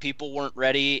like people weren't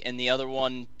ready, and the other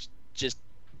one just,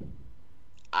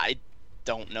 I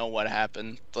don't know what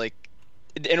happened. And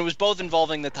it was both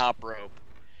involving the top rope.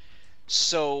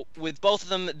 So with both of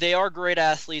them, they are great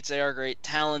athletes, they are great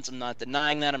talents. I'm not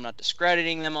denying that. I'm not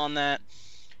discrediting them on that.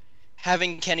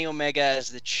 Having Kenny Omega as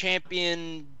the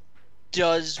champion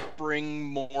does bring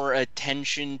more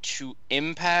attention to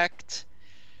Impact,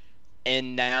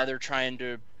 and now they're trying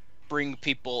to bring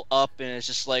people up, and it's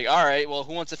just like, all right, well,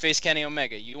 who wants to face Kenny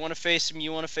Omega? You want to face him,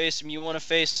 you want to face him, you want to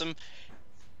face him.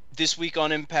 This week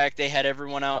on Impact, they had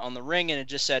everyone out on the ring, and it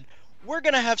just said, we're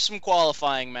going to have some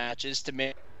qualifying matches to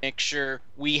make sure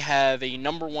we have a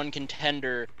number one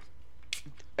contender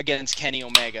against Kenny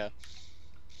Omega.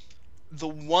 The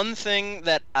one thing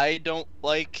that I don't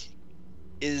like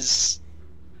is,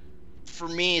 for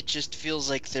me, it just feels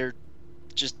like they're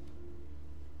just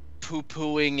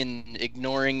poo-pooing and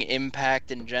ignoring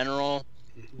Impact in general.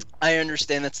 I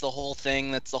understand that's the whole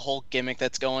thing, that's the whole gimmick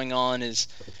that's going on, is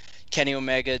Kenny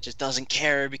Omega just doesn't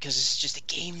care because it's just a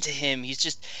game to him.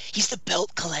 He's the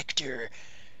belt collector.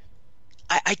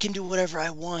 I can do whatever I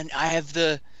want. I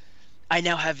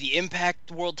now have the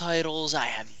Impact World titles, I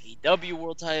have the AEW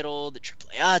World title, the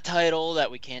AAA title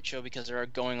that we can't show because they're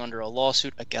going under a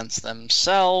lawsuit against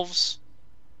themselves.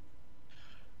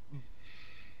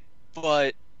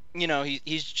 But,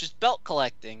 he's just belt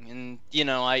collecting, and,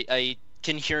 I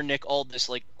can hear Nick Aldis,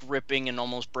 gripping and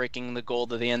almost breaking the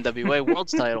gold of the NWA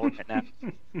World's title right now.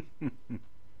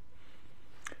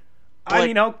 I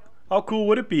mean, how cool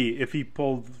would it be if he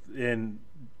pulled in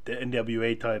the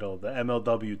NWA title, the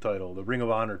MLW title, the Ring of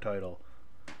Honor title?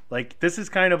 This is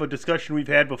kind of a discussion we've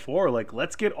had before.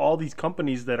 Let's get all these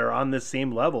companies that are on this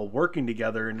same level working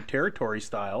together in a territory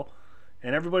style,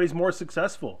 and everybody's more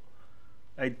successful.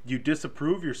 You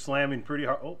disapprove, you're slamming pretty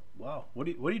hard. Oh, wow. What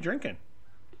are you drinking?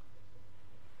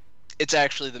 It's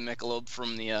actually the Michelob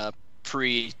from the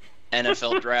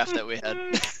pre-NFL draft that we had.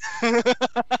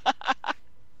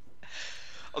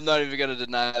 I'm not even gonna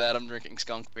deny that. I'm drinking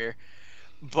skunk beer,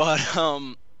 but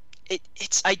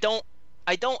it's I don't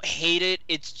hate it.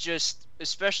 It's just,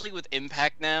 especially with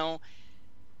Impact now,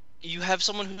 you have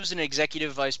someone who's an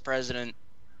executive vice president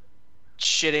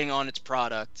shitting on its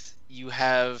product, you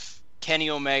have Kenny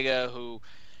Omega, who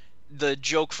the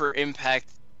joke for Impact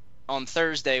on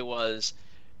Thursday was,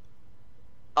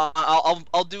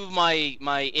 I'll do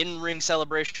my in-ring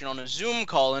celebration on a Zoom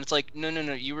call, and it's like, no,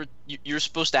 you're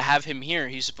supposed to have him here.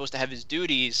 He's supposed to have his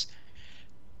duties.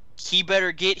 He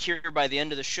better get here by the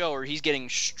end of the show, or he's getting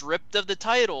stripped of the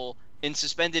title and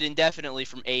suspended indefinitely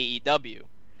from AEW.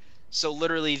 So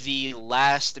literally the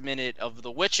last minute of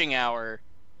the witching hour,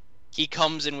 he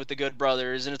comes in with the Good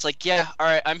Brothers, and it's like, yeah, all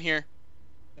right, I'm here.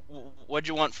 What'd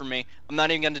you want from me? I'm not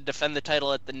even going to defend the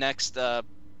title at the next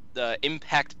the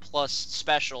Impact Plus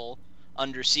special,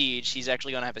 Under Siege. He's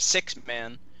actually going to have a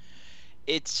 6-man.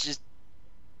 It's just,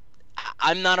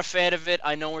 I'm not a fan of it.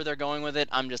 I know where they're going with it.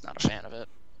 I'm just not a fan of it.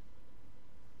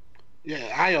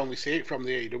 Yeah, I only see it from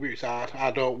the AEW side.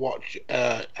 I don't watch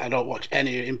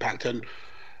any Impact, and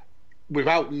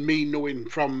without me knowing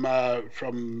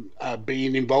from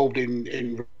being involved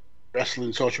in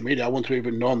wrestling social media, I wouldn't have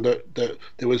even known that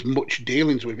there was much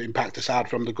dealings with Impact aside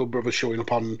from the Good Brothers showing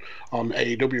up on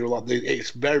AEW. Like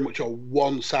it's very much a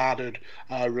one-sided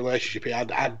relationship here.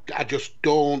 I just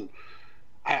don't.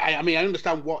 I mean, I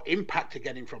understand what Impact are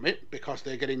getting from it, because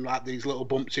they're getting like these little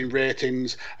bumps in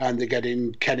ratings, and they're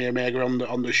getting Kenny Omega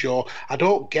on the show. I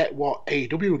don't get what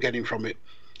AEW are getting from it.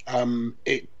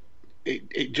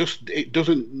 It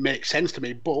doesn't make sense to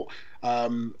me. But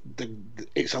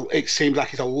it seems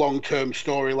like it's a long-term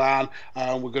storyline.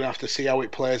 We're going to have to see how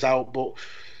it plays out. But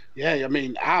yeah, I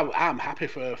mean, I'm happy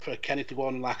for Kenny to go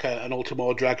on like an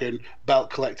Ultimo Dragon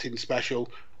belt collecting special,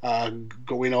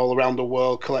 going all around the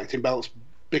world collecting belts,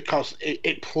 because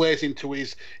it plays into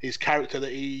his character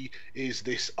that he is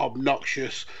this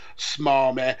obnoxious,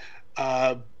 smarmy,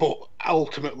 but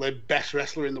ultimately best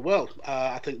wrestler in the world.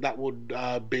 I think that would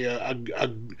be a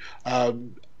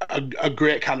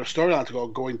great kind of storyline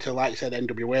to go into, like I said,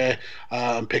 NWA,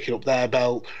 and picking up their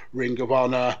belt, Ring of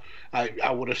Honor.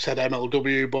 I would have said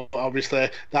MLW, but obviously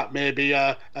that may be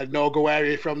a no-go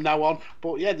area from now on.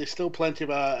 But yeah, there's still plenty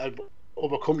of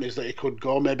other companies that he could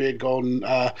go, maybe go on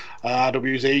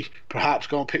RWZ, perhaps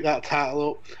go and pick that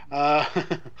title up.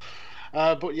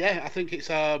 But yeah, I think it's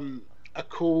a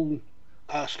cool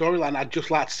storyline. I'd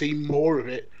just like to see more of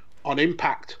it on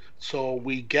Impact, so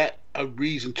we get a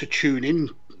reason to tune in.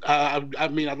 I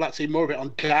mean, I'd like to see more of it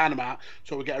on Dynamite,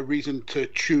 so we get a reason to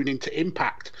tune into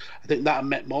Impact. I think that would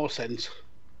make more sense.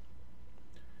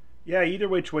 Yeah, either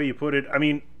which way you put it. I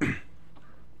mean,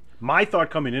 my thought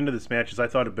coming into this match is I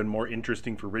thought it'd been more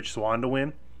interesting for Rich Swann to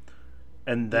win,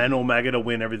 and then Omega to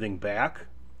win everything back.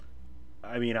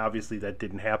 I mean, obviously that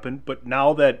didn't happen, but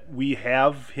now that we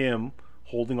have him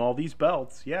holding all these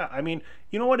belts, yeah, I mean,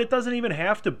 you know what? It doesn't even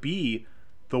have to be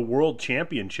the world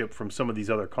championship from some of these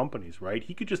other companies, right?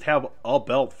 He could just have a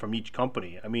belt from each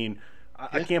company. I mean,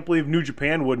 I can't believe New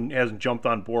Japan hasn't jumped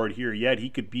on board here yet. He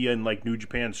could be in like New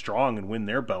Japan Strong and win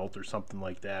their belt or something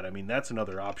like that. I mean, that's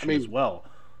another option as well.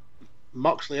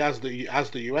 Moxley has the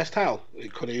US title.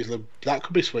 It could easily that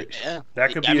could be switched. Yeah,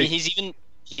 that could be. I mean,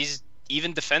 he's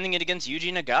even defending it against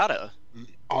Yuji Nagata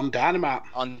on Dynamite.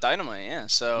 On Dynamite, yeah.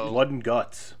 So blood and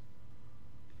guts.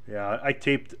 Yeah, I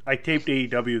taped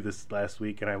AEW this last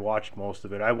week and I watched most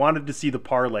of it. I wanted to see the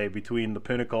parlay between the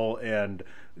Pinnacle and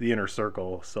the Inner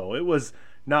Circle, so it was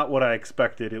not what I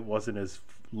expected. It wasn't as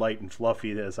light and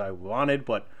fluffy as I wanted,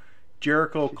 but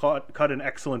Jericho cut an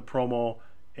excellent promo,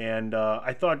 and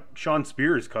I thought Sean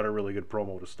Spears cut a really good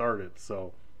promo to start it.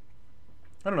 So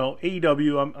I don't know,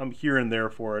 AEW, I'm here and there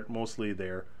for it, mostly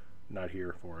there, not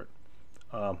here for it.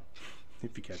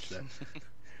 If you catch that.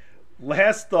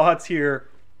 Last thoughts here.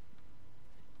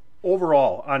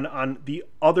 Overall, on the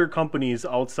other companies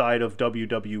outside of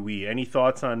WWE, any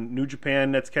thoughts on New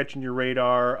Japan that's catching your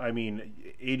radar? I mean,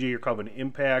 AJ, you're covering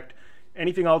Impact.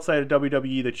 Anything outside of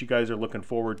WWE that you guys are looking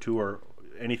forward to, or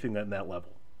anything at that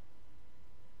level?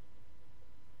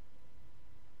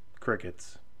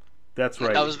 Crickets. That's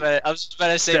right. I was about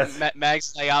to say,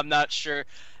 Max, like, I'm not sure.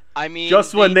 I mean,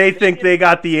 just when they think they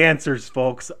got the answers,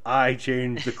 folks, I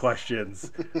change the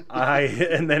questions.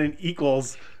 And then it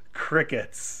equals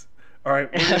crickets. All right,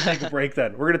 we're going to take a break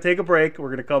then. We're going to take a break. We're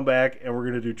going to come back, and we're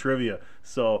going to do trivia.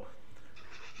 So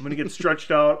I'm going to get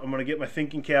stretched out. I'm going to get my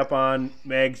thinking cap on.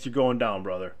 Mags, you're going down,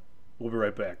 brother. We'll be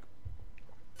right back.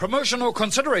 Promotional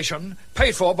consideration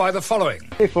paid for by the following.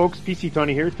 Hey folks, PC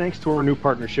Tony here. Thanks to our new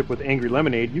partnership with Angry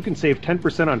Lemonade, you can save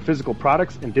 10% on physical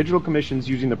products and digital commissions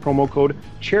using the promo code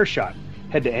ChairShot.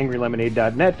 Head to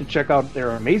angrylemonade.net to check out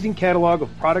their amazing catalog of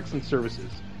products and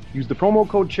services. Use the promo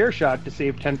code ChairShot to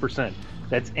save 10%.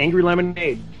 That's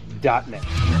angrylemonade.net.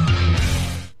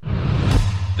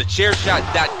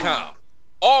 TheChairShot.com.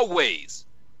 Always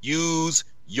use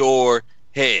your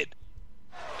head.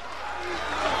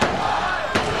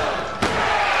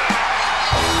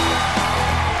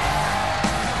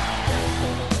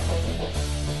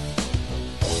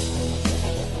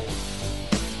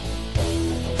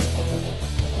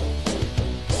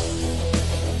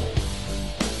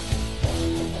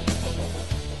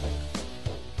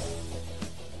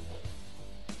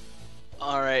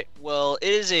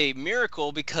 is a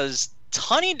miracle because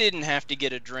Tunney didn't have to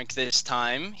get a drink this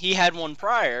time. He had one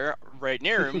prior right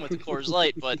near him with the Coors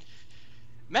Light. But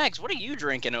Mags, what are you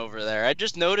drinking over there? I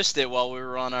just noticed it while we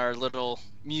were on our little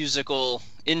musical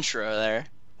intro there.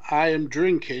 I am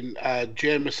drinking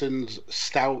Jameson's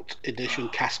Stout Edition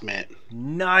Caskmate.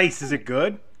 Nice. Is it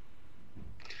good?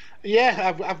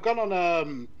 Yeah, I've gone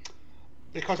on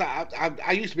because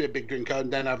I used to be a big drinker,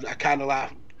 and then I kind of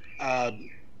like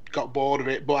got bored of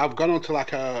it. But I've gone on to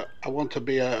I want to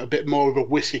be a bit more of a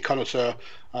whiskey connoisseur.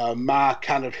 My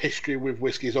kind of history with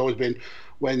whiskey has always been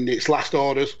when it's last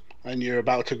orders and you're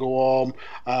about to go home,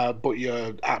 but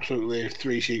you're absolutely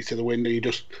 3 sheets to the wind, and you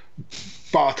just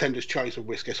bartender's choice of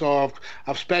whiskey. So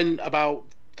I've spent about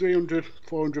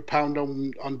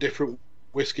 £300-400 on different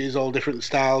whiskies, all different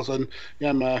styles, and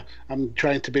yeah, I'm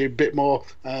trying to be a bit more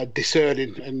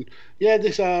discerning. And yeah,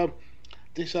 this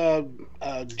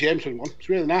Jameson one, it's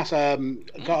really nice.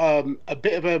 Got a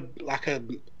bit of a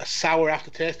sour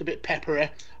aftertaste, a bit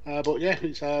peppery, but yeah,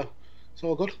 it's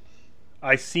all good.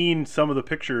 I seen some of the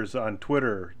pictures on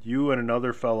Twitter. You and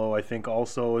another fellow, I think,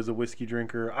 also is a whiskey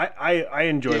drinker. I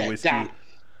enjoy whiskey. Dan.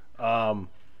 I'm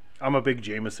a big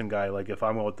Jameson guy. Like if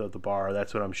I'm out at the bar,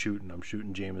 that's what I'm shooting. I'm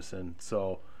shooting Jameson.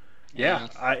 So yeah.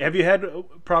 Have you had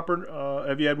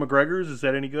McGregor's? Is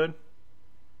that any good?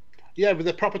 Yeah, with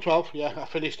the proper 12. Yeah, I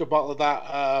finished a bottle of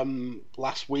that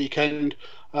last weekend.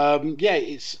 Yeah,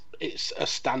 it's a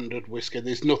standard whiskey.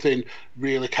 There's nothing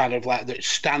really kind of like that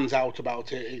stands out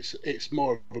about it. It's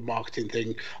more of a marketing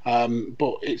thing,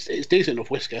 but it's decent enough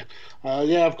whiskey.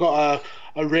 Yeah, I've got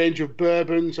a range of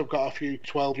bourbons. I've got a few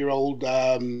 12-year-old.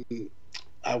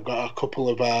 I've got a couple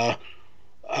of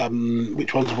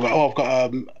which ones have I got? Oh, I've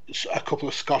got a couple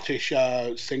of Scottish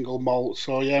single malts.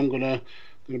 So yeah, I'm gonna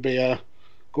be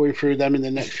going through them in the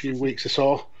next few weeks or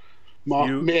so.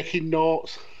 Making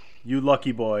notes. You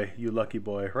lucky boy.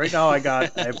 Right now I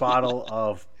got a bottle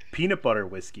of peanut butter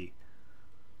whiskey.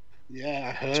 Yeah,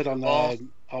 I heard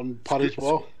on Poddy's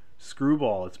Wall.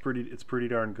 Screwball. It's pretty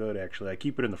darn good actually. I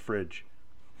keep it in the fridge.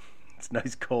 It's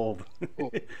nice cold. Oh.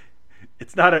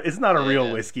 It's not a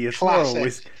real whiskey. It's more of a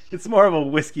whiskey. It's more of a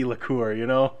whiskey liqueur, you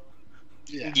know?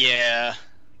 Yeah.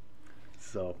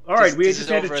 So, all right, we just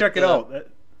had to check it out.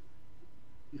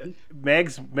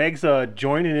 Mags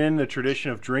joining in the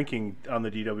tradition of drinking on the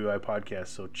DWI podcast.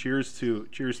 So cheers to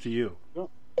you.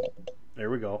 There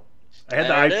we go. I had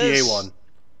the IPA one.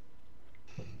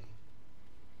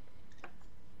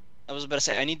 I was about to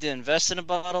say I need to invest in a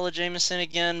bottle of Jameson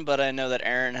again, but I know that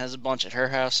Erin has a bunch at her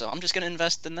house, so I'm just going to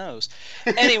invest in those.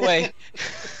 Anyway,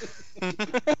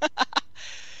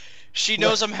 she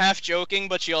knows I'm half joking,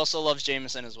 but she also loves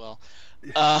Jameson as well.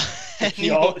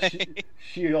 Anyway.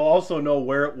 She'll also know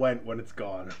where it went when it's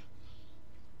gone.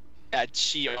 Yeah,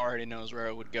 she already knows where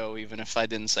it would go, even if I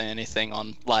didn't say anything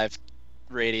on live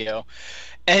radio.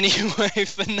 Anyway,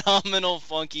 phenomenal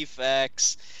funky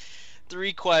facts.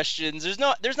 3 questions. There's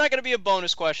not going to be a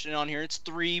bonus question on here. It's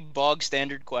 3 bog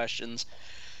standard questions.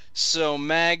 So,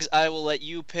 Mags, I will let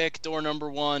you pick door number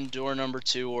 1, door number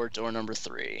 2, or door number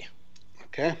 3.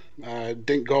 Okay.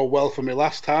 Didn't go well for me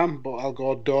last time, but I'll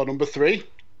go door number 3.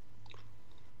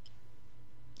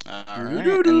 All right.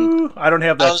 I don't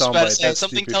have that sound bite.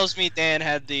 Something stupid. tells me Dan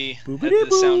had the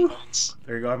sound bites.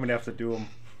 There you go. I'm going to have to do them.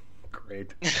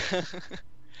 Great.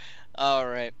 All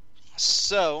right.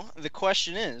 So, the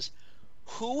question is,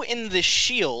 who in the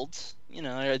Shield,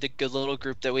 the good little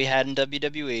group that we had in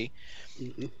WWE,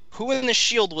 who in the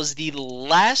Shield was the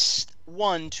last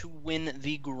one to win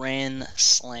the Grand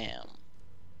Slam?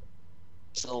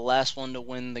 So the last one to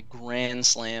win the Grand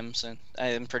Slam. So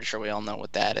I'm pretty sure we all know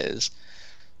what that is.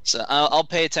 So I'll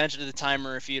pay attention to the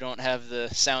timer if you don't have the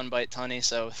soundbite, Tunney.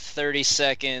 So 30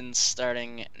 seconds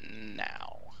starting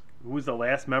now. Who was the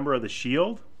last member of the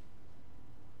Shield?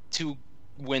 To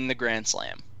win the Grand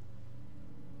Slam.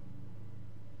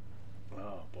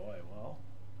 Oh, boy. Well,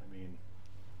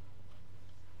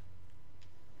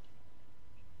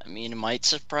 I mean, it might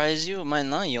surprise you. It might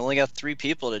not. You only got 3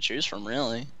 people to choose from,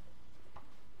 really.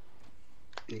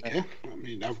 Okay.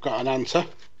 I've got an answer.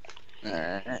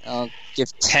 Alright, I'll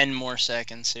give 10 more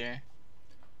seconds here.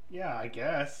 Yeah, I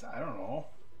guess. I don't know.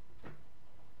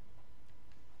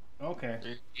 Okay.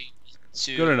 3,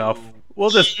 2, good enough.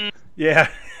 We'll just... Yeah.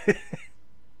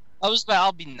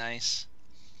 I'll be nice.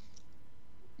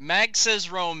 Mag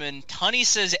says Roman. Tunney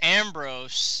says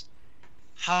Ambrose.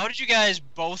 How did you guys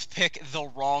both pick the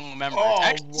wrong member?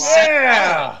 Oh,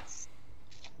 yeah!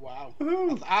 Wow.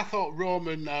 I thought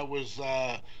Roman was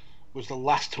the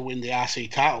last to win the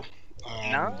RC title.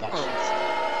 No.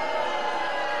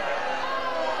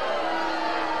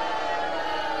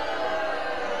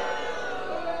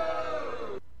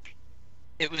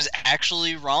 It was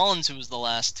actually Rollins who was the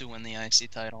last to win the IC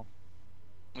title,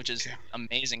 which is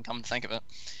amazing, come to think of it.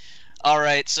 All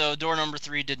right, so door number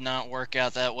 3 did not work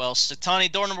out that well. So Tony,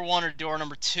 door number 1 or door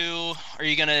number 2? Are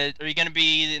you gonna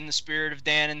be in the spirit of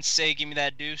Dan and say, "Give me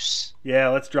that deuce"? Yeah,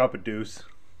 let's drop a deuce.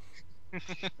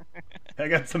 I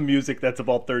got some music that's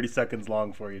about 30 seconds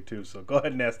long for you too, so go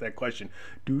ahead and ask that question.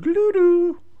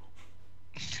 Doo-doo-doo-doo.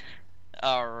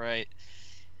 All right,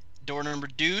 door number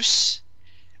deuce.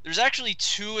 There's actually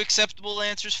 2 acceptable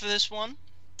answers for this one.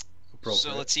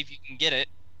 So let's see if you can get it.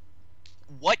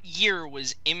 What year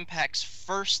was Impact's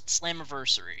first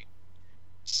Slammiversary?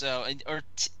 So,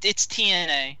 it's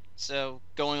TNA, so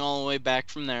going all the way back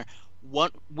from there.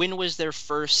 When was their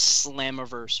first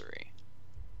Slammiversary?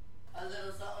 A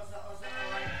little something, something,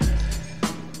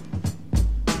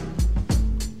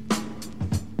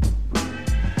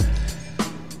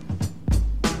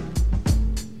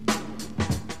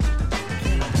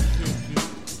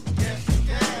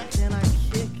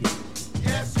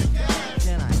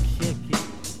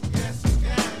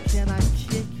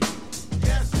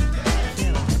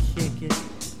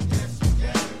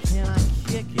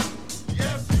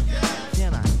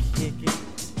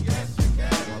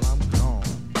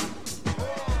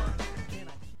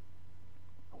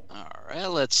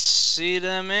 Let's see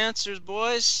them answers,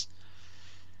 boys.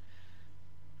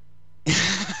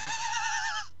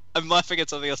 I'm laughing at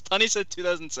something else. Tony said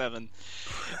 2007.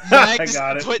 Max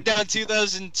put down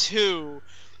 2002,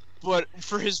 but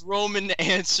for his Roman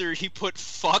answer, he put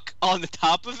 "fuck" on the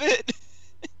top of it.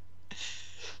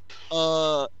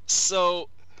 So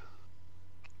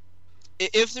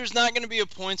if there's not going to be a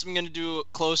points, I'm going to do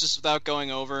closest without going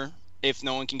over. If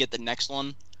no one can get the next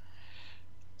one,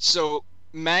 so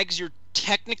Mags, you're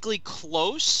technically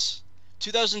close.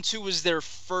 2002 was their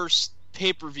first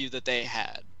pay-per-view that they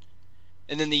had.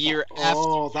 And then the year after...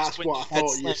 Oh, that's what I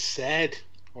thought you said.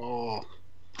 Oh.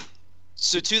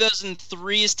 So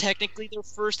 2003 is technically their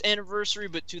first anniversary,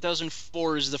 but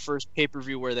 2004 is the first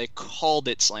pay-per-view where they called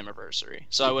it Slammiversary.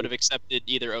 So I would have accepted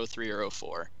either 03 or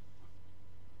 04.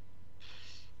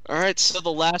 Alright, so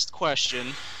the last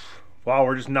question. Wow,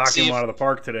 we're just knocking them out of the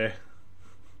park today.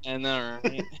 And then,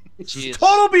 right?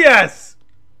 Total BS!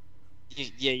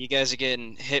 Yeah, you guys are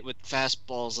getting hit with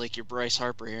fastballs like you're Bryce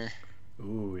Harper here.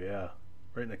 Ooh, yeah.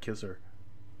 Right in the kisser.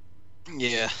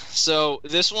 Yeah, so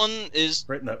this one is...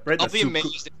 I'll be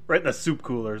amazed. Right in the soup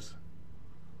coolers.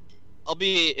 I'll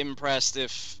be impressed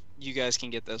if you guys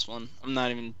can get this one. I'm not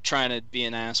even trying to be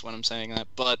an ass when I'm saying that,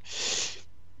 but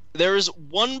there is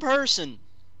one person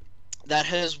that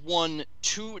has won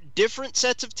 2 different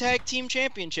sets of tag team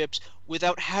championships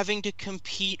without having to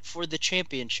compete for the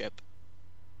championship.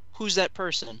 Who's that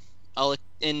person?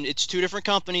 And it's 2 different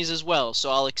companies as well, so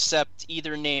I'll accept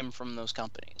either name from those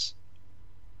companies.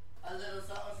 a little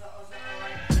something, something,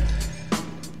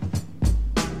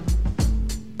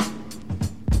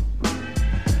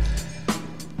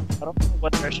 I don't know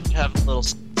whether I should have a little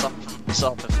something for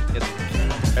myself if it gets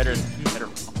better. Can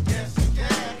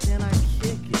I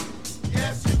kick it?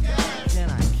 Yes, you can. Can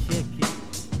I kick it?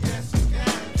 Yes, you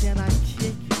can. Can I kick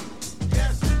it?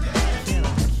 Yes, you can. Can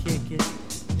I kick it?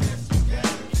 Yes, you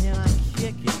can. Can I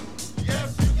kick it?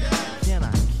 Yes, you can. Can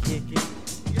I kick it?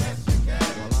 Yes, you can.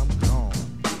 Well, I'm gone.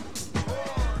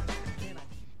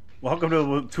 Welcome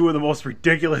to 2 of the most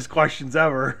ridiculous questions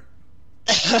ever.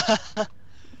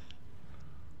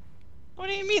 What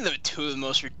do you mean the 2 of the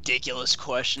most ridiculous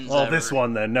questions Well, ever? this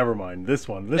one then. Never mind. This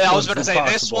one. Yeah, I was going to say,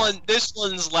 this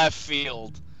one's left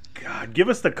field. God, give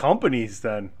us the companies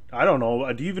then. I don't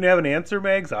know. Do you even have an answer,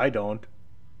 Mags? I don't.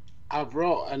 I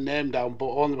wrote a name down, but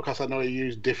only because I know you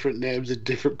use different names in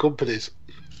different companies.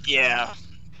 Yeah.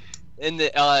 And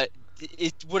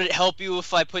would it help you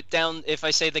if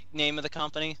I say the name of the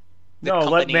company? No,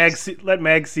 let Mags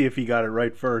see if he got it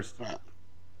right first. Right.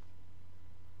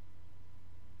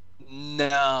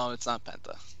 No, it's not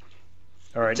Penta.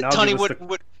 All right, now Tony, give us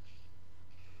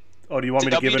Oh, do you want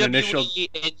me to give an initial? WWE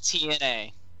and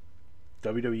TNA.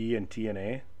 WWE and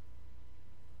TNA?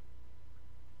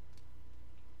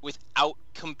 Without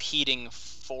competing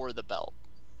for the belt.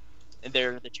 And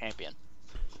they're the champion.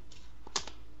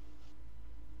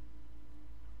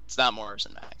 It's not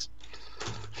Morrison Max.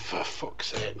 For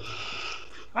fuck's sake.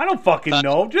 I don't fucking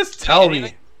know. Just tell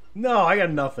me. No, I got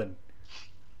nothing.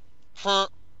 Oh,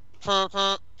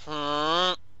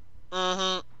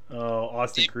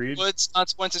 Austin Creed? Woods,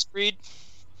 Consequences Creed.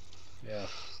 Yeah.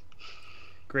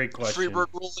 Great question. Freebird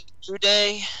Rule New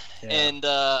Day. Yeah. And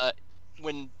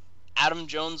when Adam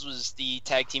Jones was the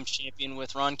tag team champion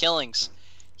with Ron Killings,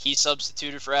 he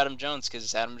substituted for Adam Jones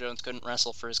because Adam Jones couldn't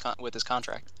wrestle for with his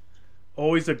contract.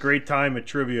 Always a great time at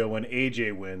trivia when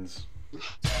AJ wins.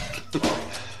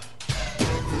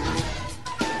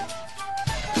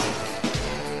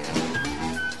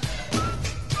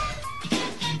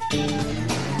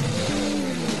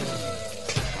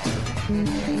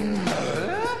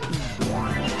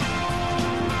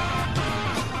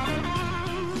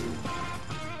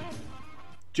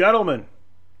 Gentlemen,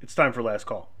 it's time for last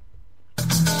call. Last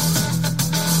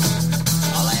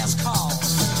call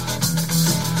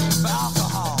for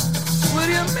alcohol. What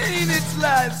do you mean it's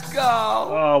last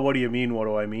call? Oh, what do you mean? What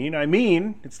do I mean? I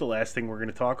mean, it's the last thing we're going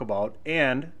to talk about,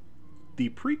 and the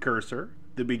precursor,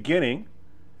 the beginning,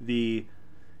 the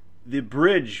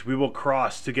bridge we will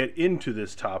cross to get into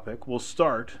this topic will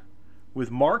start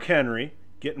with Mark Henry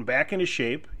getting back into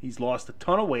shape. He's lost a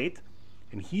ton of weight,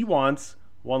 and he wants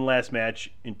one last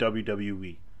match in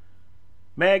WWE.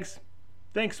 Mags,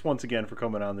 thanks once again for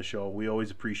coming on the show. We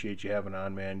always appreciate you having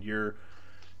on, man. Your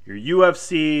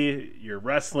UFC, your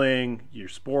wrestling, your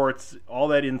sports, all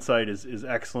that insight is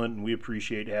excellent, and we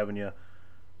appreciate having you.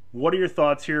 What are your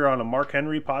thoughts here on a Mark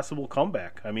Henry possible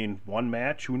comeback? I mean, one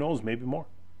match, who knows, maybe more.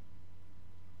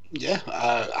 Yeah,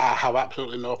 I have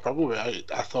absolutely no problem with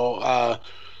it. I thought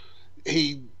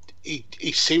he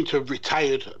seemed to have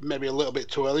retired maybe a little bit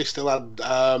too early. Still had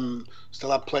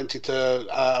plenty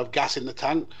of gas in the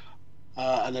tank,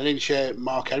 and an in-shape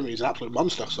Mark Henry is an absolute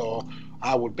monster. So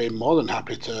I would be more than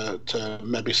happy to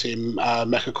maybe see him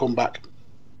make a comeback.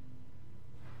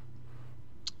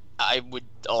 I would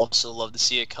also love to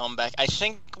see a comeback. I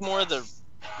think more of the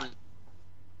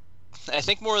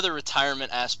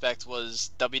retirement aspect was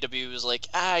WWE was like,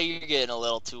 you're getting a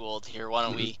little too old here. Why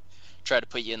don't we try to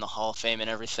put you in the Hall of Fame and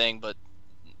everything? But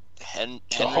Henry's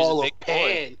a big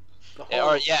boy.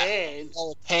 Hall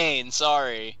of Pain.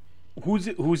 Sorry. Who's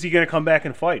he going to come back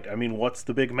and fight? I mean, what's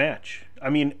the big match? I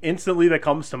mean, instantly that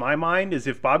comes to my mind is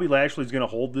if Bobby Lashley's going to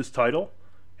hold this title,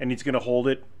 and he's going to hold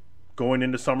it going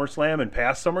into SummerSlam and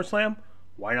past SummerSlam,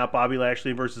 why not Bobby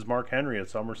Lashley versus Mark Henry at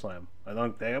SummerSlam? I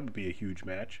think that would be a huge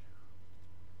match.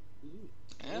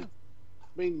 Yeah. I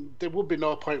mean, there would be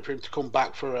no point for him to come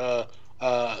back for a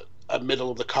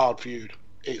middle of the card feud.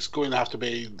 It's going to have to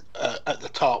be at the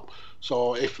top.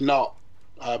 So if not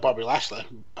Bobby Lashley,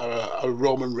 a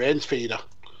Roman Reigns feeder.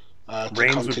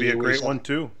 Reigns would be a great one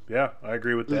too. Yeah, I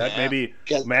agree with that. Yeah. Maybe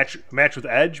match with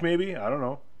Edge. Maybe, I don't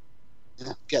know.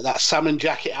 Get that salmon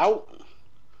jacket out.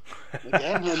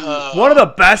 Again, one of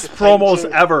the best promos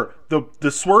ever.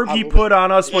 The swerve he put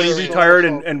on us when he retired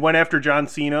and went after John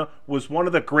Cena was one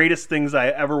of the greatest things I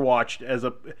ever watched.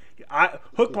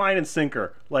 Hook, line, and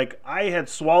sinker. Like, I had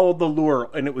swallowed the lure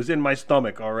and it was in my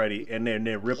stomach already, and then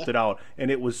they ripped it out,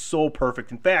 and it was so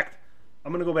perfect. In fact,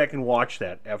 I'm gonna go back and watch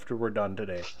that after we're done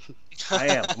today. I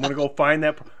am. I'm gonna go find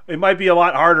that. It might be a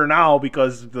lot harder now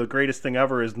because the greatest thing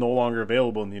ever is no longer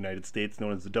available in the United States,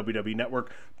 known as the WWE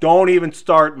Network. Don't even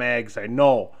start, Mags. I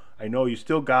know you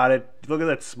still got it. Look at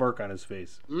that smirk on his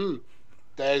face.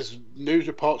 There's news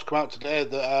reports come out today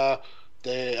that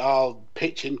they are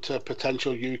pitching to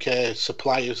potential UK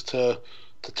suppliers to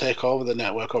take over the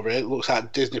network over here. It looks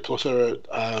like Disney Plus are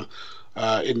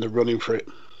in the running for it.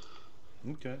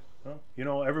 Okay.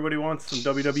 Well, everybody wants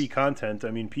some WWE content. I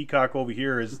mean, Peacock over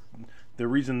here is the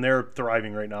reason they're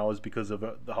thriving right now is because of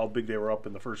how big they were up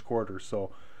in the first quarter. So,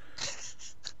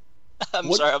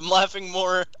 sorry, I'm laughing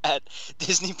more at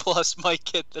Disney Plus might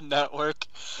get the network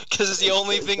because the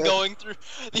only thing going through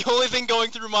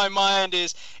my mind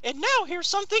is, and now here's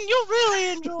something you'll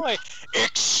really enjoy: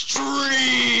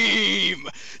 Extreme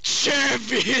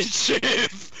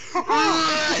Championship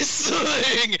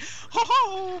Wrestling.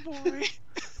 Oh boy.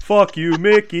 Fuck you,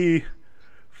 Mickey.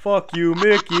 Fuck you,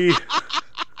 Mickey.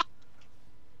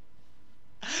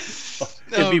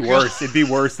 It'd be worse. It'd be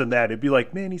worse than that. It'd be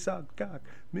like, man, he saw cock.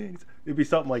 Man, it'd be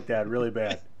something like that, really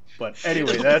bad. But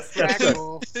anyway, that's Spin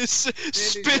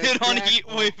it on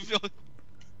Heatwave.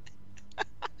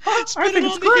 Spin it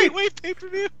on the Heatwave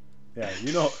pay-per-view. Yeah,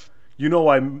 you know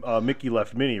why Mickey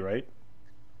left Minnie, right?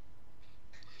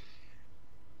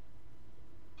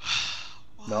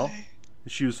 Why? No?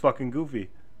 She was fucking goofy.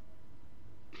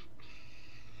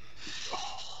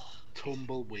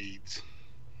 Tumbleweeds.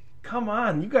 Come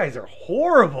on, you guys are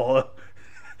horrible.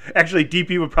 Actually,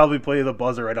 DP would probably play the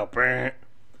buzzer right up. All right.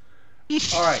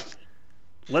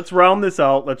 Let's round this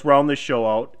out. Let's round this show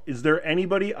out. Is there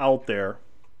anybody out there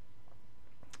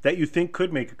that you think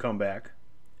could make a comeback?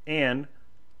 And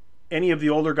any of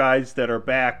the older guys that are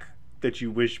back that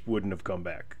you wish wouldn't have come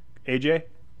back? AJ?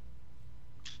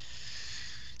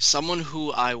 Someone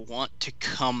who I want to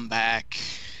come back.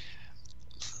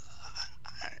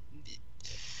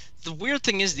 The weird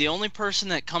thing is, the only person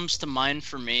that comes to mind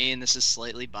for me, and this is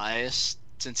slightly biased,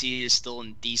 since he is still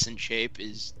in decent shape,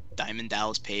 is Diamond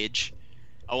Dallas Page.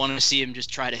 I want to see him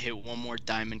just try to hit one more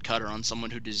diamond cutter on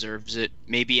someone who deserves it.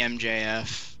 Maybe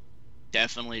MJF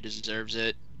definitely deserves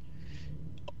it.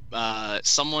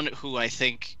 Someone who I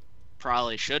think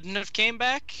probably shouldn't have came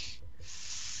back.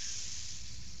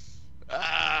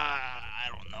 I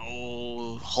don't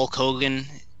know. Hulk Hogan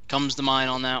comes to mind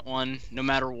on that one. No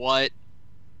matter what,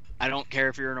 I don't care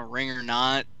if you're in a ring or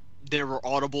not. There were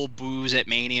audible boos at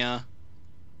Mania.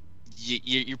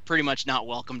 You're pretty much not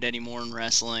welcomed anymore in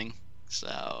wrestling.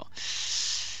 So,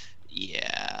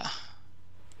 yeah.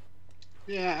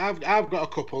 Yeah, I've got a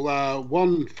couple.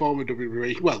 One former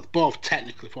WWE, well, both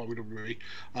technically former WWE.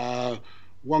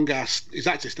 One guy is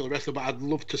actually still a wrestler, but I'd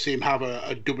love to see him have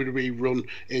a WWE run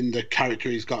in the character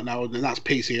he's got now, and that's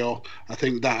PCO. I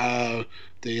think that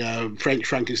the French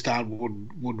Frankenstein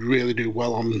would really do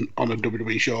well on a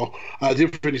WWE show. The other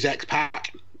thing is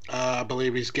X-Pac. I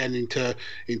believe he's getting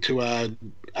into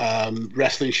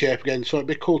wrestling shape again, so it'd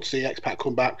be cool to see X-Pac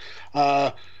come back.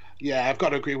 Yeah, I've got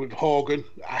to agree with Hogan.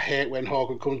 I hate when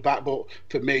Hogan comes back, but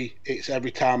for me, it's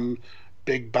every time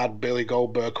Big Bad Billy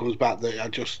Goldberg comes back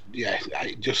that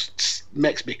it just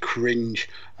makes me cringe.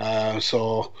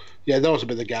 So, yeah, those would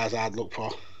be the guys I'd look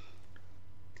for.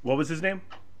 What was his name?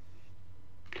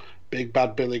 Big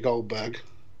Bad Billy Goldberg.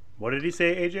 What did he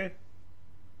say, AJ?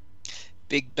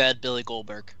 Big Bad Billy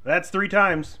Goldberg. That's 3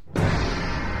 times.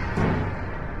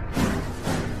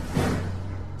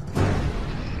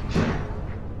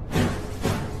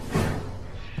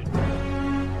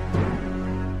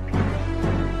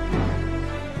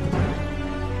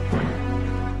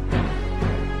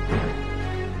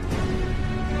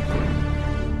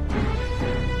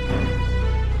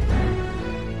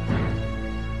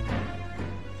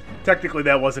 Technically,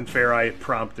 that wasn't fair. I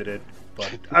prompted it,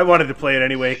 but I wanted to play it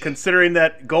anyway, considering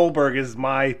that Goldberg is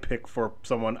my pick for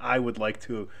someone I would like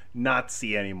to not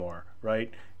see anymore,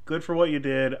 right? Good for what you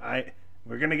did.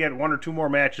 We're going to get 1 or 2 more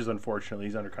matches, unfortunately.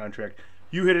 He's under contract.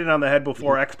 You hit it on the head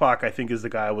before. X-Pac, I think, is the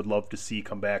guy I would love to see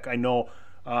come back. I know,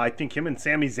 I think him and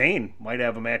Sami Zayn might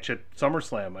have a match at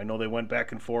SummerSlam. I know they went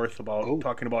back and forth about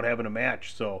talking about having a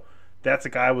match, so that's a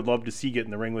guy I would love to see get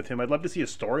in the ring with him. I'd love to see a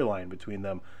storyline between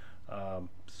them.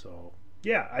 So,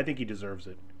 yeah, I think he deserves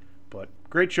it. But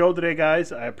great show today,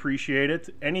 guys. I appreciate it.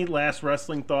 Any last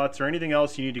wrestling thoughts or anything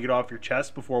else you need to get off your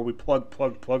chest before we plug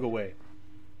away?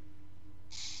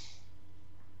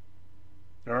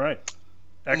 All right.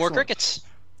 Excellent. More crickets.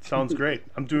 Sounds great.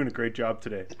 I'm doing a great job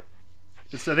today.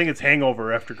 I think it's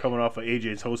hangover after coming off of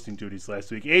AJ's hosting duties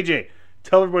last week. AJ,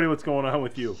 tell everybody what's going on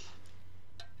with you.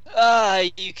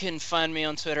 You can find me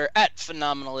on Twitter at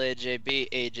PhenomenalAJB,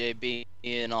 AJB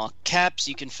in all caps.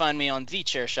 You can find me on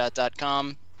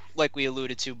thechairshot.com, like we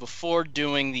alluded to before,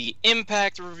 doing the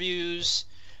Impact reviews.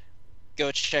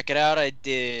 Go check it out. I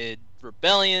did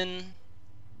Rebellion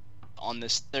on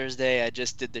this Thursday. I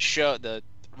just did the show, the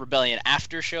Rebellion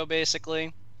after show,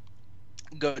 basically.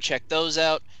 Go check those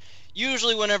out.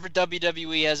 Usually whenever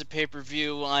WWE has a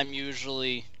pay-per-view, I'm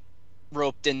usually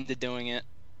roped into doing it.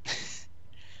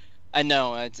 I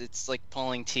know, it's like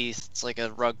pulling teeth. It's like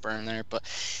a rug burn there, but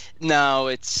no,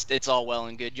 it's all well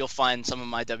and good. You'll find some of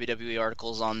my WWE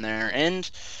articles on there,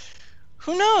 and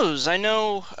who knows? I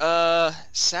know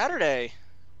Saturday.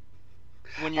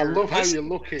 When you're I love how you're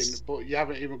looking, but you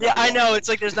haven't even got Yeah, I know, it's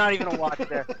like there's not even a watch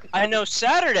there. I know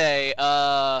Saturday,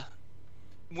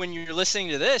 when you're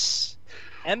listening to this,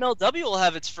 MLW will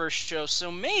have its first show,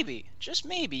 so maybe, just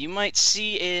maybe, you might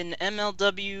see an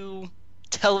MLW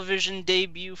television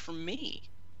debut from me.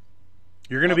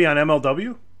 You're going to be on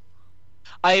MLW?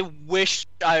 I wish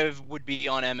I would be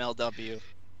on MLW.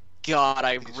 God,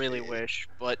 I really wish.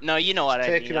 But no, you know what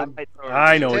I mean.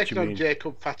 I know what you mean. Taking on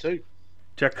Jacob Fatu.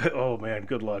 Oh, man,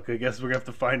 good luck. I guess we're going to have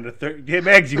to find a third. Hey,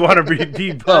 Mags, you want to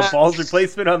be Paul's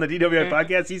replacement on the DWI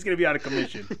podcast? He's going to be out of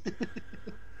commission.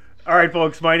 All right,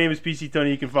 folks, my name is PC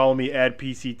Tunney. You can follow me at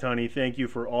PC Tunney. Thank you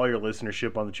for all your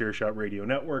listenership on the Chairshot Radio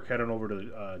Network. Head on over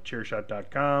to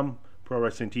chairshot.com,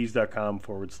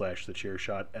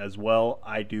 prowrestlingtees.com/thechairshot as well.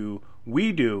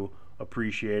 We do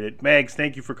appreciate it. Mags,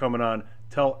 thank you for coming on.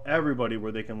 Tell everybody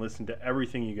where they can listen to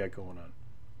everything you got going on.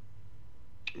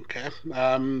 Okay.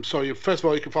 So first of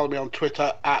all, you can follow me on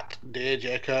Twitter at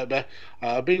DJ Kirby.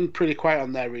 I've been pretty quiet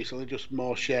on there recently, just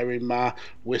more sharing my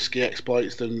whiskey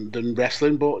exploits than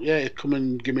wrestling. But yeah, come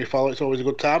and give me a follow. It's always a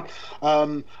good time.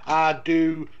 I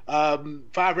do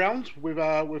 5 rounds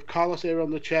with Carlos here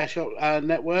on the Chairshot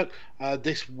Network.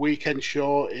 This weekend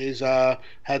show is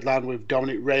headlined with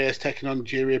Dominic Reyes taking on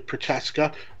Jiri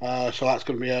Prochaska. So that's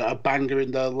going to be a banger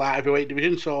in the light heavyweight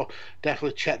division. So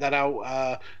definitely check that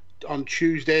out. On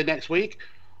Tuesday next week.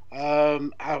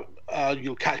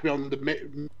 You'll catch me on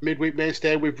the midweek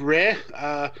mainstay with Ray,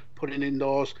 putting in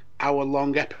those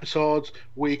hour-long episodes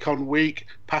week on week.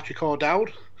 Patrick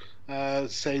O'Dowd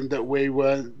saying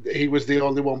that he was the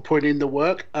only one putting in the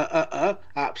work.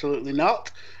 Absolutely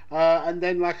not. And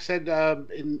then, like I said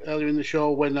earlier in the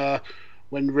show,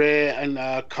 when Ray and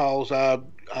Carl's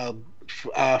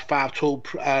five-tool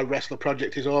wrestler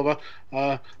project is over,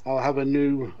 I'll have a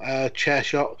new Chair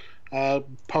Shot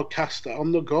podcast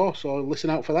on the go, so listen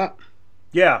out for that.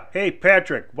 Yeah. Hey,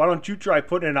 Patrick, why don't you try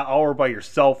putting in an hour by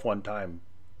yourself one time?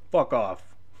 Fuck off.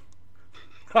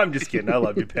 I'm just kidding. I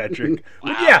love you, Patrick.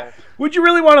 Wow. But yeah, would you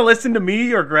really want to listen to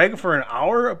me or Greg for an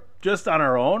hour just on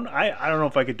our own? I don't know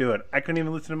if I could do it. I couldn't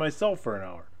even listen to myself for an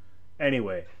hour.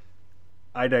 Anyway,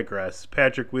 I digress.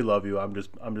 Patrick, we love you. I'm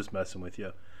just messing with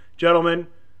you. Gentlemen,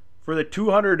 for the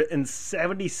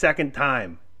 272nd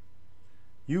time,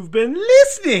 you've been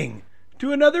listening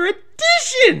to another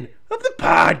edition of the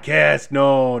podcast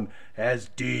known as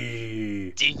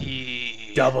DW.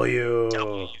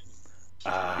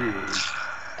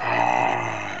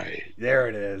 There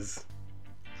it is.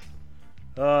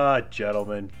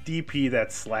 Gentlemen. DP,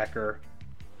 that slacker.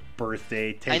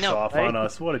 Birthday takes off on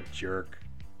us. What a jerk.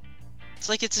 It's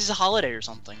like it's his holiday or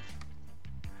something.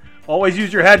 Always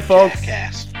use your head, folks.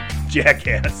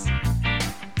 Jackass.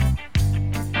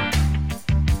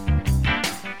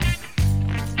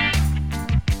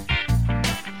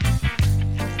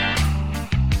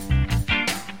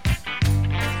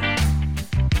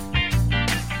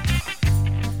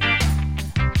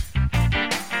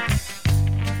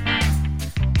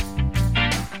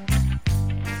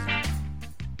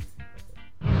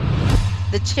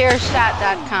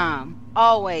 TheChairShot.com.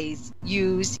 Always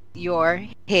use your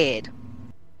head.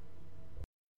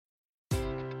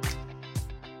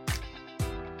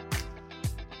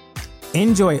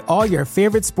 Enjoy all your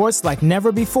favorite sports like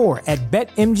never before at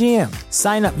BetMGM.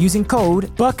 Sign up using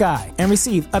code Buckeye and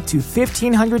receive up to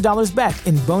 $1,500 back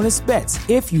in bonus bets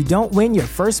if you don't win your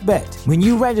first bet. When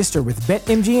you register with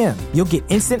BetMGM, you'll get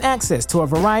instant access to a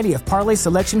variety of parlay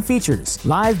selection features,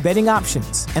 live betting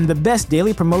options, and the best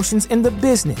daily promotions in the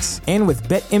business. And with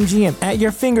BetMGM at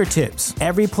your fingertips,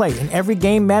 every play and every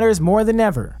game matters more than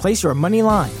ever. Place your money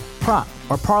line, prop,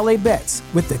 or parlay bets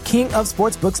with the king of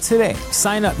sportsbooks today.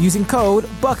 Sign up using code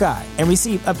Buckeye and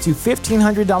receive up to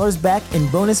 $1,500 back in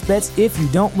bonus bets if you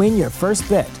don't win your first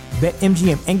bet.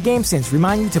 BetMGM and GameSense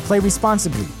remind you to play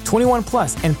responsibly. 21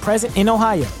 plus and present in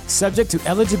Ohio, subject to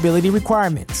eligibility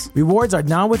requirements. Rewards are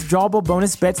non-withdrawable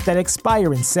bonus bets that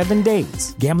expire in 7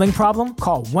 days. Gambling problem?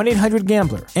 Call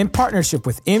 1-800-GAMBLER. In partnership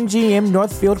with MGM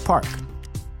Northfield Park.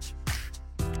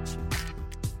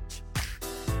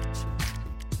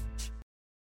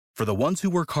 For the ones who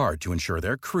work hard to ensure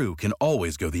their crew can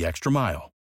always go the extra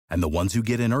mile, and the ones who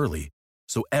get in early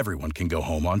so everyone can go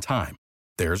home on time,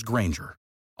 there's Grainger,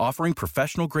 offering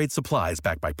professional-grade supplies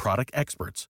backed by product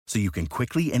experts so you can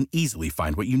quickly and easily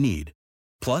find what you need.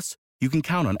 Plus, you can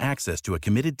count on access to a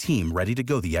committed team ready to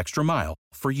go the extra mile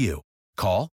for you.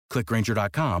 Call, click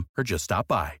Grainger.com, or just stop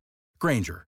by.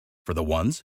 Grainger, for the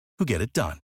ones who get it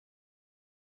done.